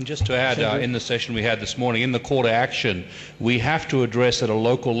 And just to add, in the session we had this morning, in the call to action, we have to address at a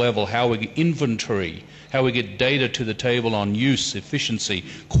local level how we get inventory, how we get data to the table on use, efficiency,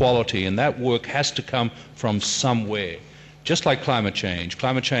 quality, and that work has to come from somewhere. Just like climate change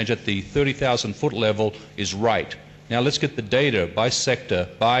at the 30,000-foot level is right. Now let's get the data by sector,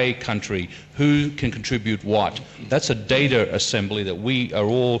 by country, who can contribute what. That's a data assembly that we are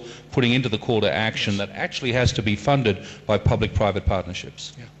all putting into the call to action that actually has to be funded by public-private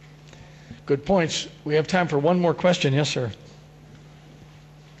partnerships. Yeah. Good points. We have time for one more question. Yes, sir.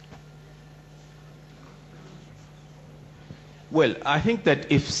 Well, I think that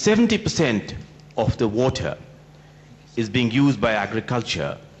if 70% of the water is being used by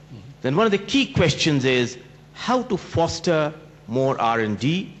agriculture, then one of the key questions is how to foster more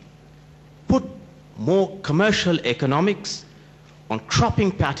R&D, put more commercial economics on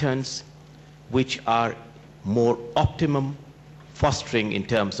cropping patterns which are more optimum fostering in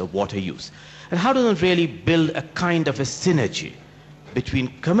terms of water use. And how do we really build a kind of a synergy between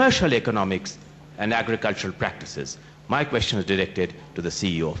commercial economics and agricultural practices? My question is directed to the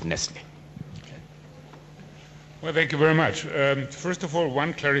CEO of Nestlé. Well, thank you very much. First of all,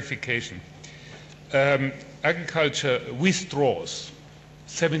 one clarification. Agriculture withdraws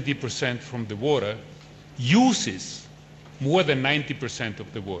 70% from the water, uses more than 90%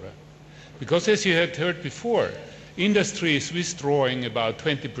 of the water. Because as you had heard before, industry is withdrawing about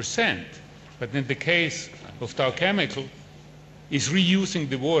 20%, but in the case of Dow Chemical, is reusing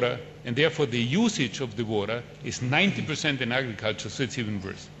the water, and therefore the usage of the water is 90% in agriculture, so it's even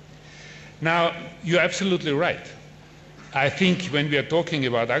worse. Now, you're absolutely right. I think when we are talking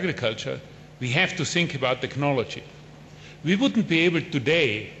about agriculture, we have to think about technology. We wouldn't be able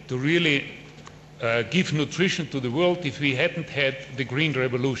today to really give nutrition to the world if we hadn't had the Green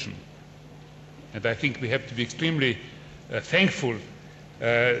Revolution. And I think we have to be extremely thankful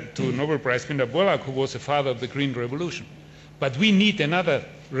to Nobel Prize winner Pollack, who was the father of the Green Revolution. But we need another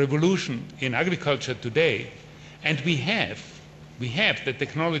revolution in agriculture today, and we have the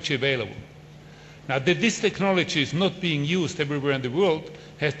technology available. Now, that this technology is not being used everywhere in the world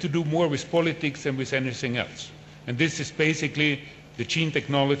has to do more with politics than with anything else. And this is basically the gene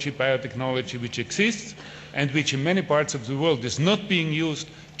technology, biotechnology, which exists and which in many parts of the world is not being used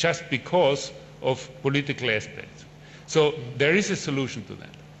just because of political aspects. So there is a solution to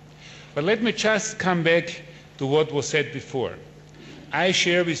that. But let me just come back to what was said before. I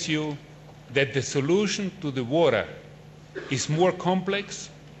share with you that the solution to the water is more complex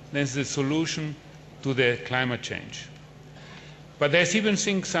than the solution to the climate change. But there's even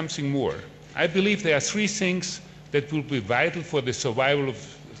something more. I believe there are three things that will be vital for the survival of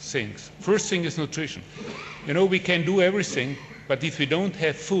things. First thing is nutrition. You know, we can do everything, but if we don't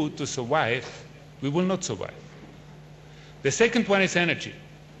have food to survive, we will not survive. The second one is energy.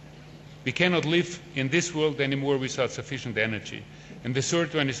 We cannot live in this world anymore without sufficient energy. And the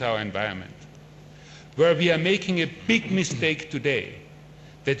third one is our environment, where we are making a big mistake today,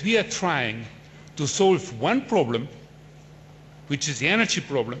 that we are trying to solve one problem, which is the energy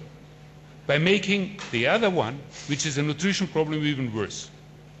problem, by making the other one, which is a nutrition problem, even worse.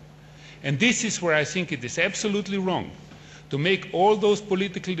 And this is where I think it is absolutely wrong to make all those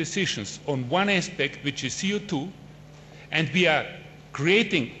political decisions on one aspect, which is CO2, and we are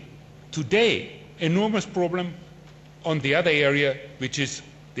creating today enormous problem on the other area, which is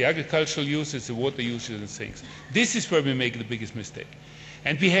the agricultural uses, the water uses and things. This is where we make the biggest mistake.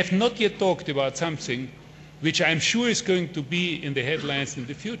 And we have not yet talked about something which I'm sure is going to be in the headlines in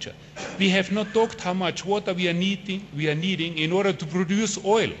the future. We have not talked how much water we are needing in order to produce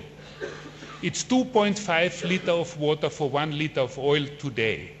oil. It's 2.5 liters of water for 1 liter of oil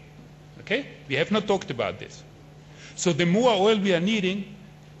today. Okay? We have not talked about this. So the more oil we are needing,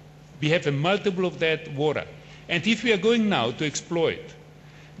 we have a multiple of that water. And if we are going now to exploit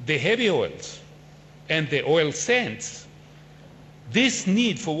the heavy oils and the oil sands, this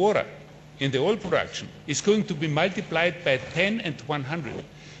need for water in the oil production is going to be multiplied by 10 and 100.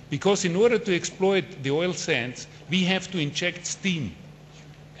 Because in order to exploit the oil sands, we have to inject steam.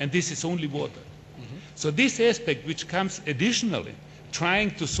 And this is only water. So this aspect, which comes additionally,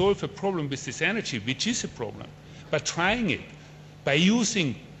 trying to solve a problem with this energy, which is a problem, but trying it by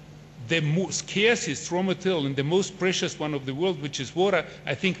using the most scarcest raw material and the most precious one of the world, which is water,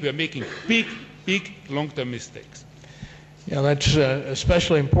 I think we are making big, big long-term mistakes. Yeah, that's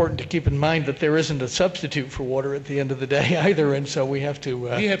especially important to keep in mind that there isn't a substitute for water at the end of the day either, and so we have to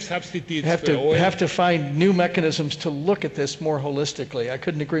we have substitutes for oil. have to find new mechanisms to look at this more holistically. I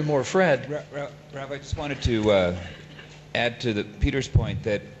couldn't agree more, Fred. Ralph, I just wanted to add to Peter's point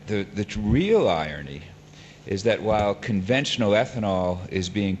that the real irony is that while conventional ethanol is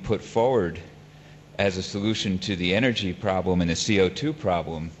being put forward as a solution to the energy problem and the CO2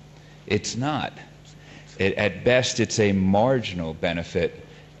 problem, it's not. At best, it's a marginal benefit,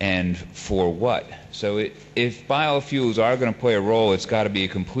 and for what? So if biofuels are going to play a role, it's got to be a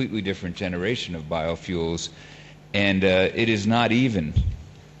completely different generation of biofuels, and it is not even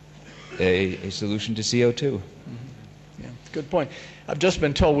a solution to CO2. Yeah, good point. I've just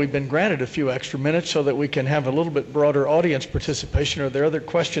been told we've been granted a few extra minutes so that we can have a little bit broader audience participation. Are there other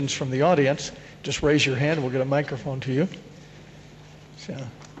questions from the audience? Just raise your hand and we'll get a microphone to you. So,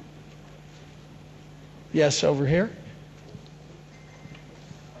 yes, over here.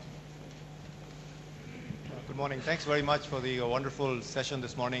 Good morning. Thanks very much for the wonderful session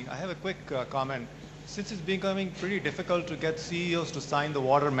this morning. I have a quick comment. Since it's becoming pretty difficult to get CEOs to sign the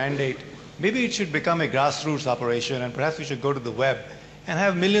water mandate, maybe it should become a grassroots operation, and perhaps we should go to the web and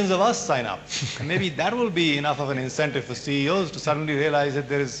have millions of us sign up. And maybe that will be enough of an incentive for CEOs to suddenly realize that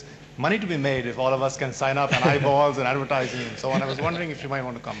there is money to be made if all of us can sign up, and eyeballs and advertising and so on. I was wondering if you might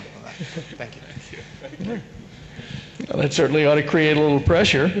want to comment on that. Thank you. Well, that certainly ought to create a little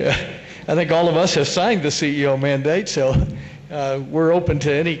pressure. I think all of us have signed the CEO mandate, so we're open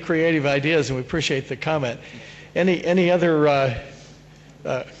to any creative ideas, and we appreciate the comment. Any other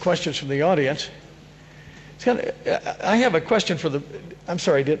questions from the audience? I have a question for the. I'm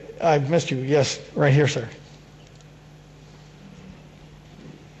sorry, I missed you? Yes, right here, sir.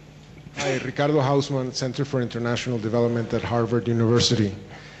 Hi, Ricardo Hausman, Center for International Development at Harvard University.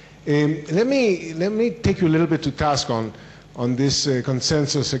 Let me take you a little bit to task on this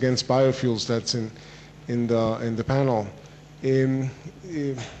consensus against biofuels that's in the panel.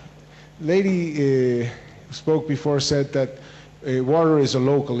 Lady who spoke before said that water is a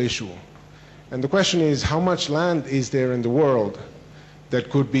local issue. And the question is, how much land is there in the world that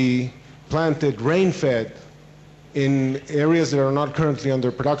could be planted rain-fed in areas that are not currently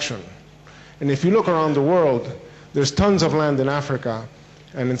under production? And if you look around the world, there's tons of land in Africa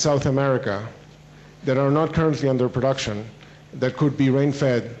and in South America that are not currently under production that could be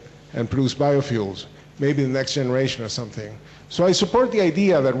rain-fed and produce biofuels, maybe the next generation or something. So I support the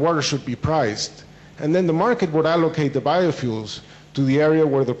idea that water should be priced, and then the market would allocate the biofuels to the area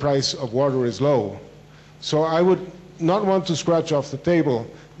where the price of water is low. So I would not want to scratch off the table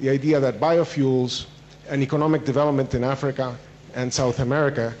the idea that biofuels and economic development in Africa and South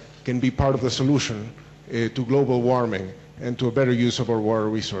America can be part of the solution to global warming and to a better use of our water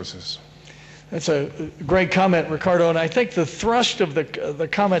resources. That's a great comment, Ricardo, and I think the thrust of the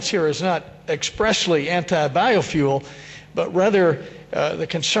comments here is not expressly anti-biofuel, but rather the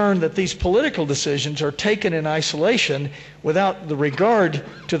concern that these political decisions are taken in isolation without the regard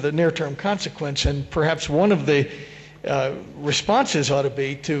to the near-term consequence. And perhaps one of the responses ought to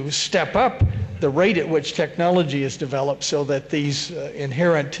be to step up the rate at which technology is developed so that these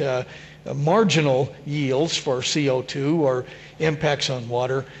inherent marginal yields for CO2 or impacts on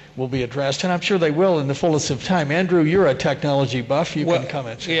water will be addressed, and I'm sure they will in the fullest of time. Andrew, you're a technology buff. You can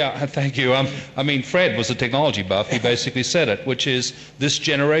comment. Yeah, thank you. I mean, Fred was a technology buff. He basically said it, which is this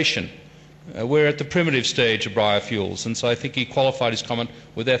generation. We're at the primitive stage of biofuels, and so I think he qualified his comment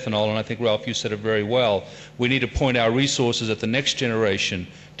with ethanol, and I think, Ralph, you said it very well. We need to point our resources at the next generation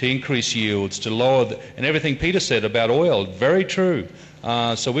to increase yields, to lower, and everything Peter said about oil, very true.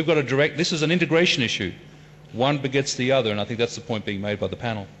 So we've got to direct, this is an integration issue. One begets the other, and I think that's the point being made by the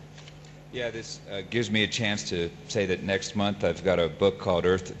panel. Yeah, this gives me a chance to say that next month I've got a book called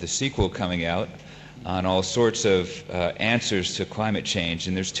Earth, the sequel, coming out on all sorts of answers to climate change,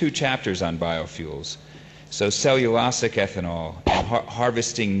 and there's 2 chapters on biofuels. So cellulosic ethanol, and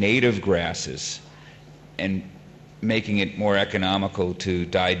harvesting native grasses and making it more economical to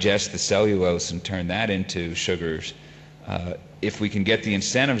digest the cellulose and turn that into sugars. If we can get the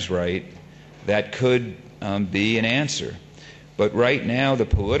incentives right, that could be an answer. But right now, the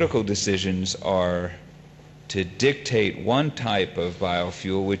political decisions are to dictate one type of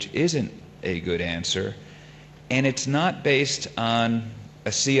biofuel, which isn't a good answer, and it's not based on a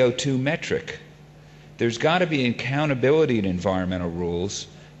CO2 metric. There's got to be accountability in environmental rules,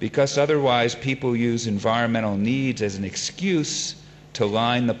 because otherwise people use environmental needs as an excuse to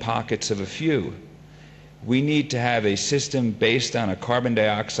line the pockets of a few. We need to have a system based on a carbon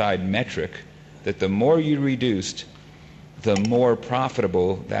dioxide metric that the more you reduced, the more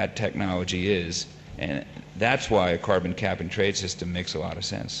profitable that technology is. And that's why a carbon cap and trade system makes a lot of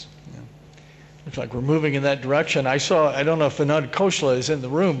sense. Yeah. Looks like we're moving in that direction. I don't know if Vinod Khosla is in the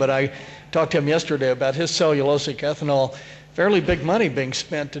room, but I talked to him yesterday about his cellulosic ethanol fairly big money being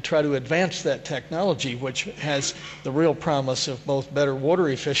spent to try to advance that technology, which has the real promise of both better water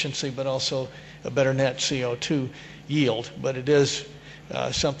efficiency but also a better net CO2 yield. But it is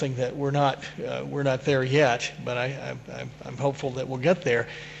something that we're not there yet, but I'm hopeful that we'll get there.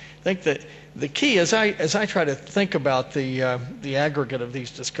 I think that the key, as I try to think about the aggregate of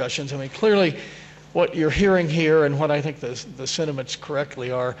these discussions, I mean, clearly what you're hearing here and what I think the sentiments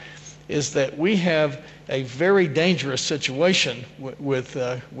correctly are is that we have a very dangerous situation with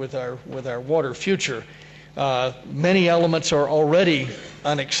our water future. Many elements are already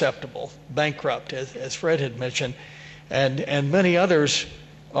unacceptable, bankrupt, as Fred had mentioned, and many others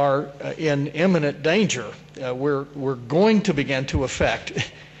are in imminent danger. We're going to begin to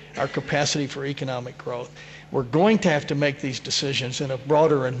affect our capacity for economic growth. We're going to have to make these decisions in a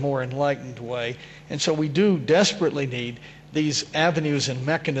broader and more enlightened way, and so we do desperately need these avenues and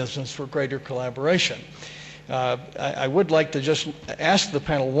mechanisms for greater collaboration. I would like to just ask the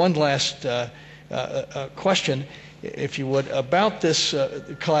panel one last question, if you would, about this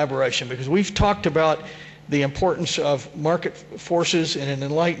collaboration, because we've talked about the importance of market forces in an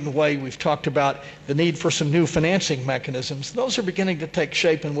enlightened way. We've talked about the need for some new financing mechanisms. Those are beginning to take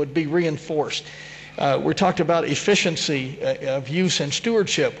shape and would be reinforced. We talked about efficiency of use and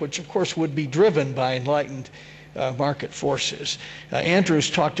stewardship, which of course would be driven by enlightened market forces. Andrew's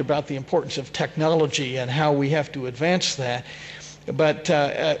talked about the importance of technology and how we have to advance that. But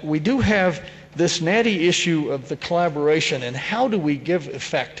we do have this natty issue of the collaboration, and how do we give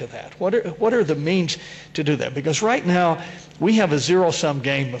effect to that? What are the means to do that? Because right now we have a zero-sum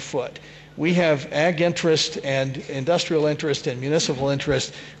game afoot. We have ag interest and industrial interest and municipal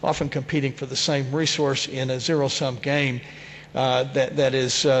interest often competing for the same resource in a zero-sum game that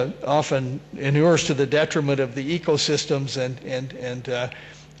is often inures to the detriment of the ecosystems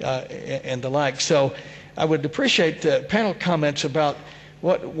and the like. So I would appreciate panel comments about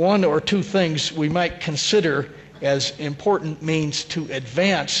what one or two things we might consider as important means to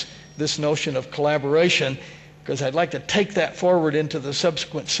advance this notion of collaboration, because I'd like to take that forward into the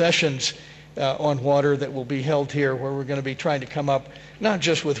subsequent sessions on water that will be held here, where we're going to be trying to come up not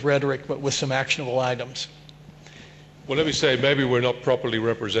just with rhetoric but with some actionable items. Well, let me say, maybe we're not properly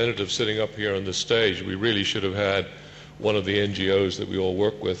representative sitting up here on this stage. We really should have had one of the NGOs that we all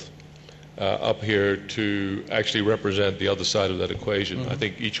work with up here to actually represent the other side of that equation. Mm-hmm. I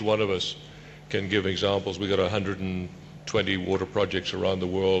think each one of us can give examples. We've got 120 water projects around the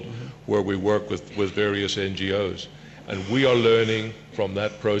world mm-hmm. where we work with various NGOs. And we are learning from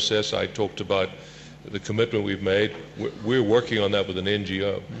that process. I talked about the commitment we've made. We're working on that with an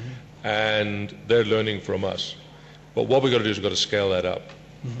NGO, mm-hmm. and they're learning from us. But what we've got to do is we've got to scale that up.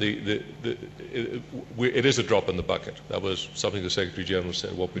 Mm-hmm. It is a drop in the bucket. That was something the Secretary General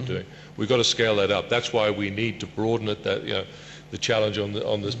said, what we're mm-hmm. doing. We've got to scale that up. That's why we need to broaden it. That, you know, the challenge on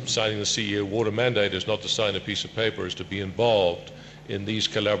the signing the CEO water mandate is not to sign a piece of paper, is to be involved in these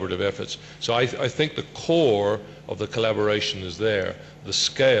collaborative efforts. So I think the core of the collaboration is there. The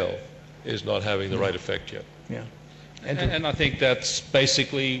scale is not having the right effect yet. Yeah. And I think that's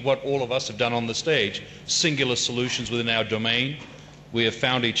basically what all of us have done on the stage. Singular solutions within our domain. We have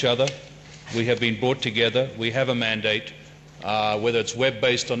found each other. We have been brought together. We have a mandate. Whether it's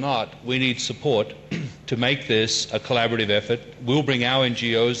web-based or not, we need support to make this a collaborative effort. We'll bring our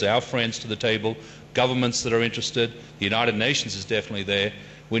NGOs, our friends to the table, governments that are interested. The United Nations is definitely there.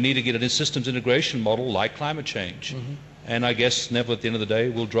 We need to get a systems integration model like climate change. Mm-hmm. And I guess, Neville, at the end of the day,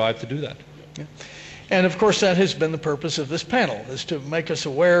 will drive to do that. Yeah. And of course, that has been the purpose of this panel, is to make us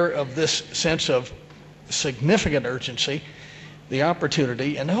aware of this sense of significant urgency, the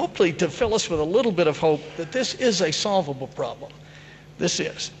opportunity, and hopefully to fill us with a little bit of hope that this is a solvable problem. This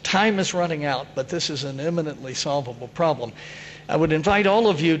is. Time is running out, but this is an imminently solvable problem. I would invite all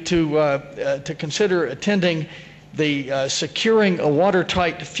of you to consider attending the Securing a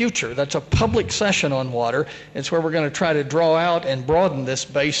Watertight Future. That's a public session on water. It's where we're going to try to draw out and broaden this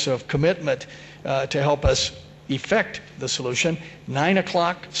base of commitment to help us effect the solution. 9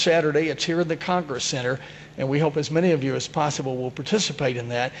 o'clock Saturday, it's here in the Congress Center, and we hope as many of you as possible will participate in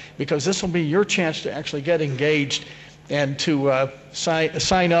that, because this will be your chance to actually get engaged and to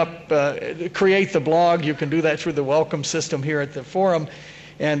sign up, create the blog. You can do that through the welcome system here at the forum.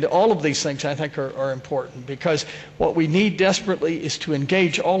 And all of these things, I think, are important, because what we need desperately is to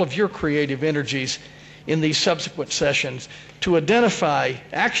engage all of your creative energies in these subsequent sessions to identify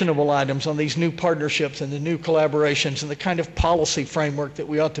actionable items on these new partnerships and the new collaborations and the kind of policy framework that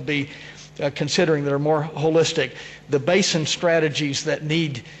we ought to be considering that are more holistic, the basin strategies that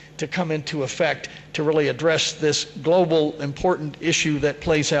need to come into effect to really address this global important issue that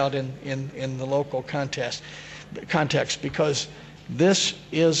plays out in the local context. context, because this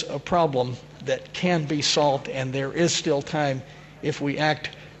is a problem that can be solved, and there is still time if we act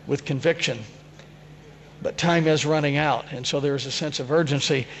with conviction. But time is running out, and so there's a sense of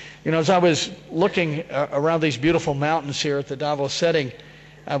urgency. You know, as I was looking around these beautiful mountains here at the Davos setting,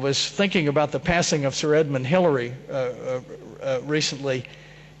 I was thinking about the passing of Sir Edmund Hillary recently,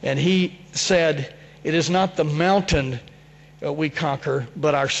 and he said, "It is not the mountain we conquer,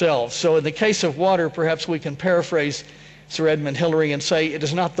 but ourselves." So in the case of water, perhaps we can paraphrase Sir Edmund Hillary and say, it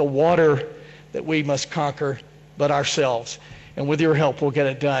is not the water that we must conquer, but ourselves. And with your help, we'll get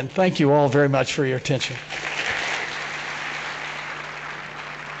it done. Thank you all very much for your attention.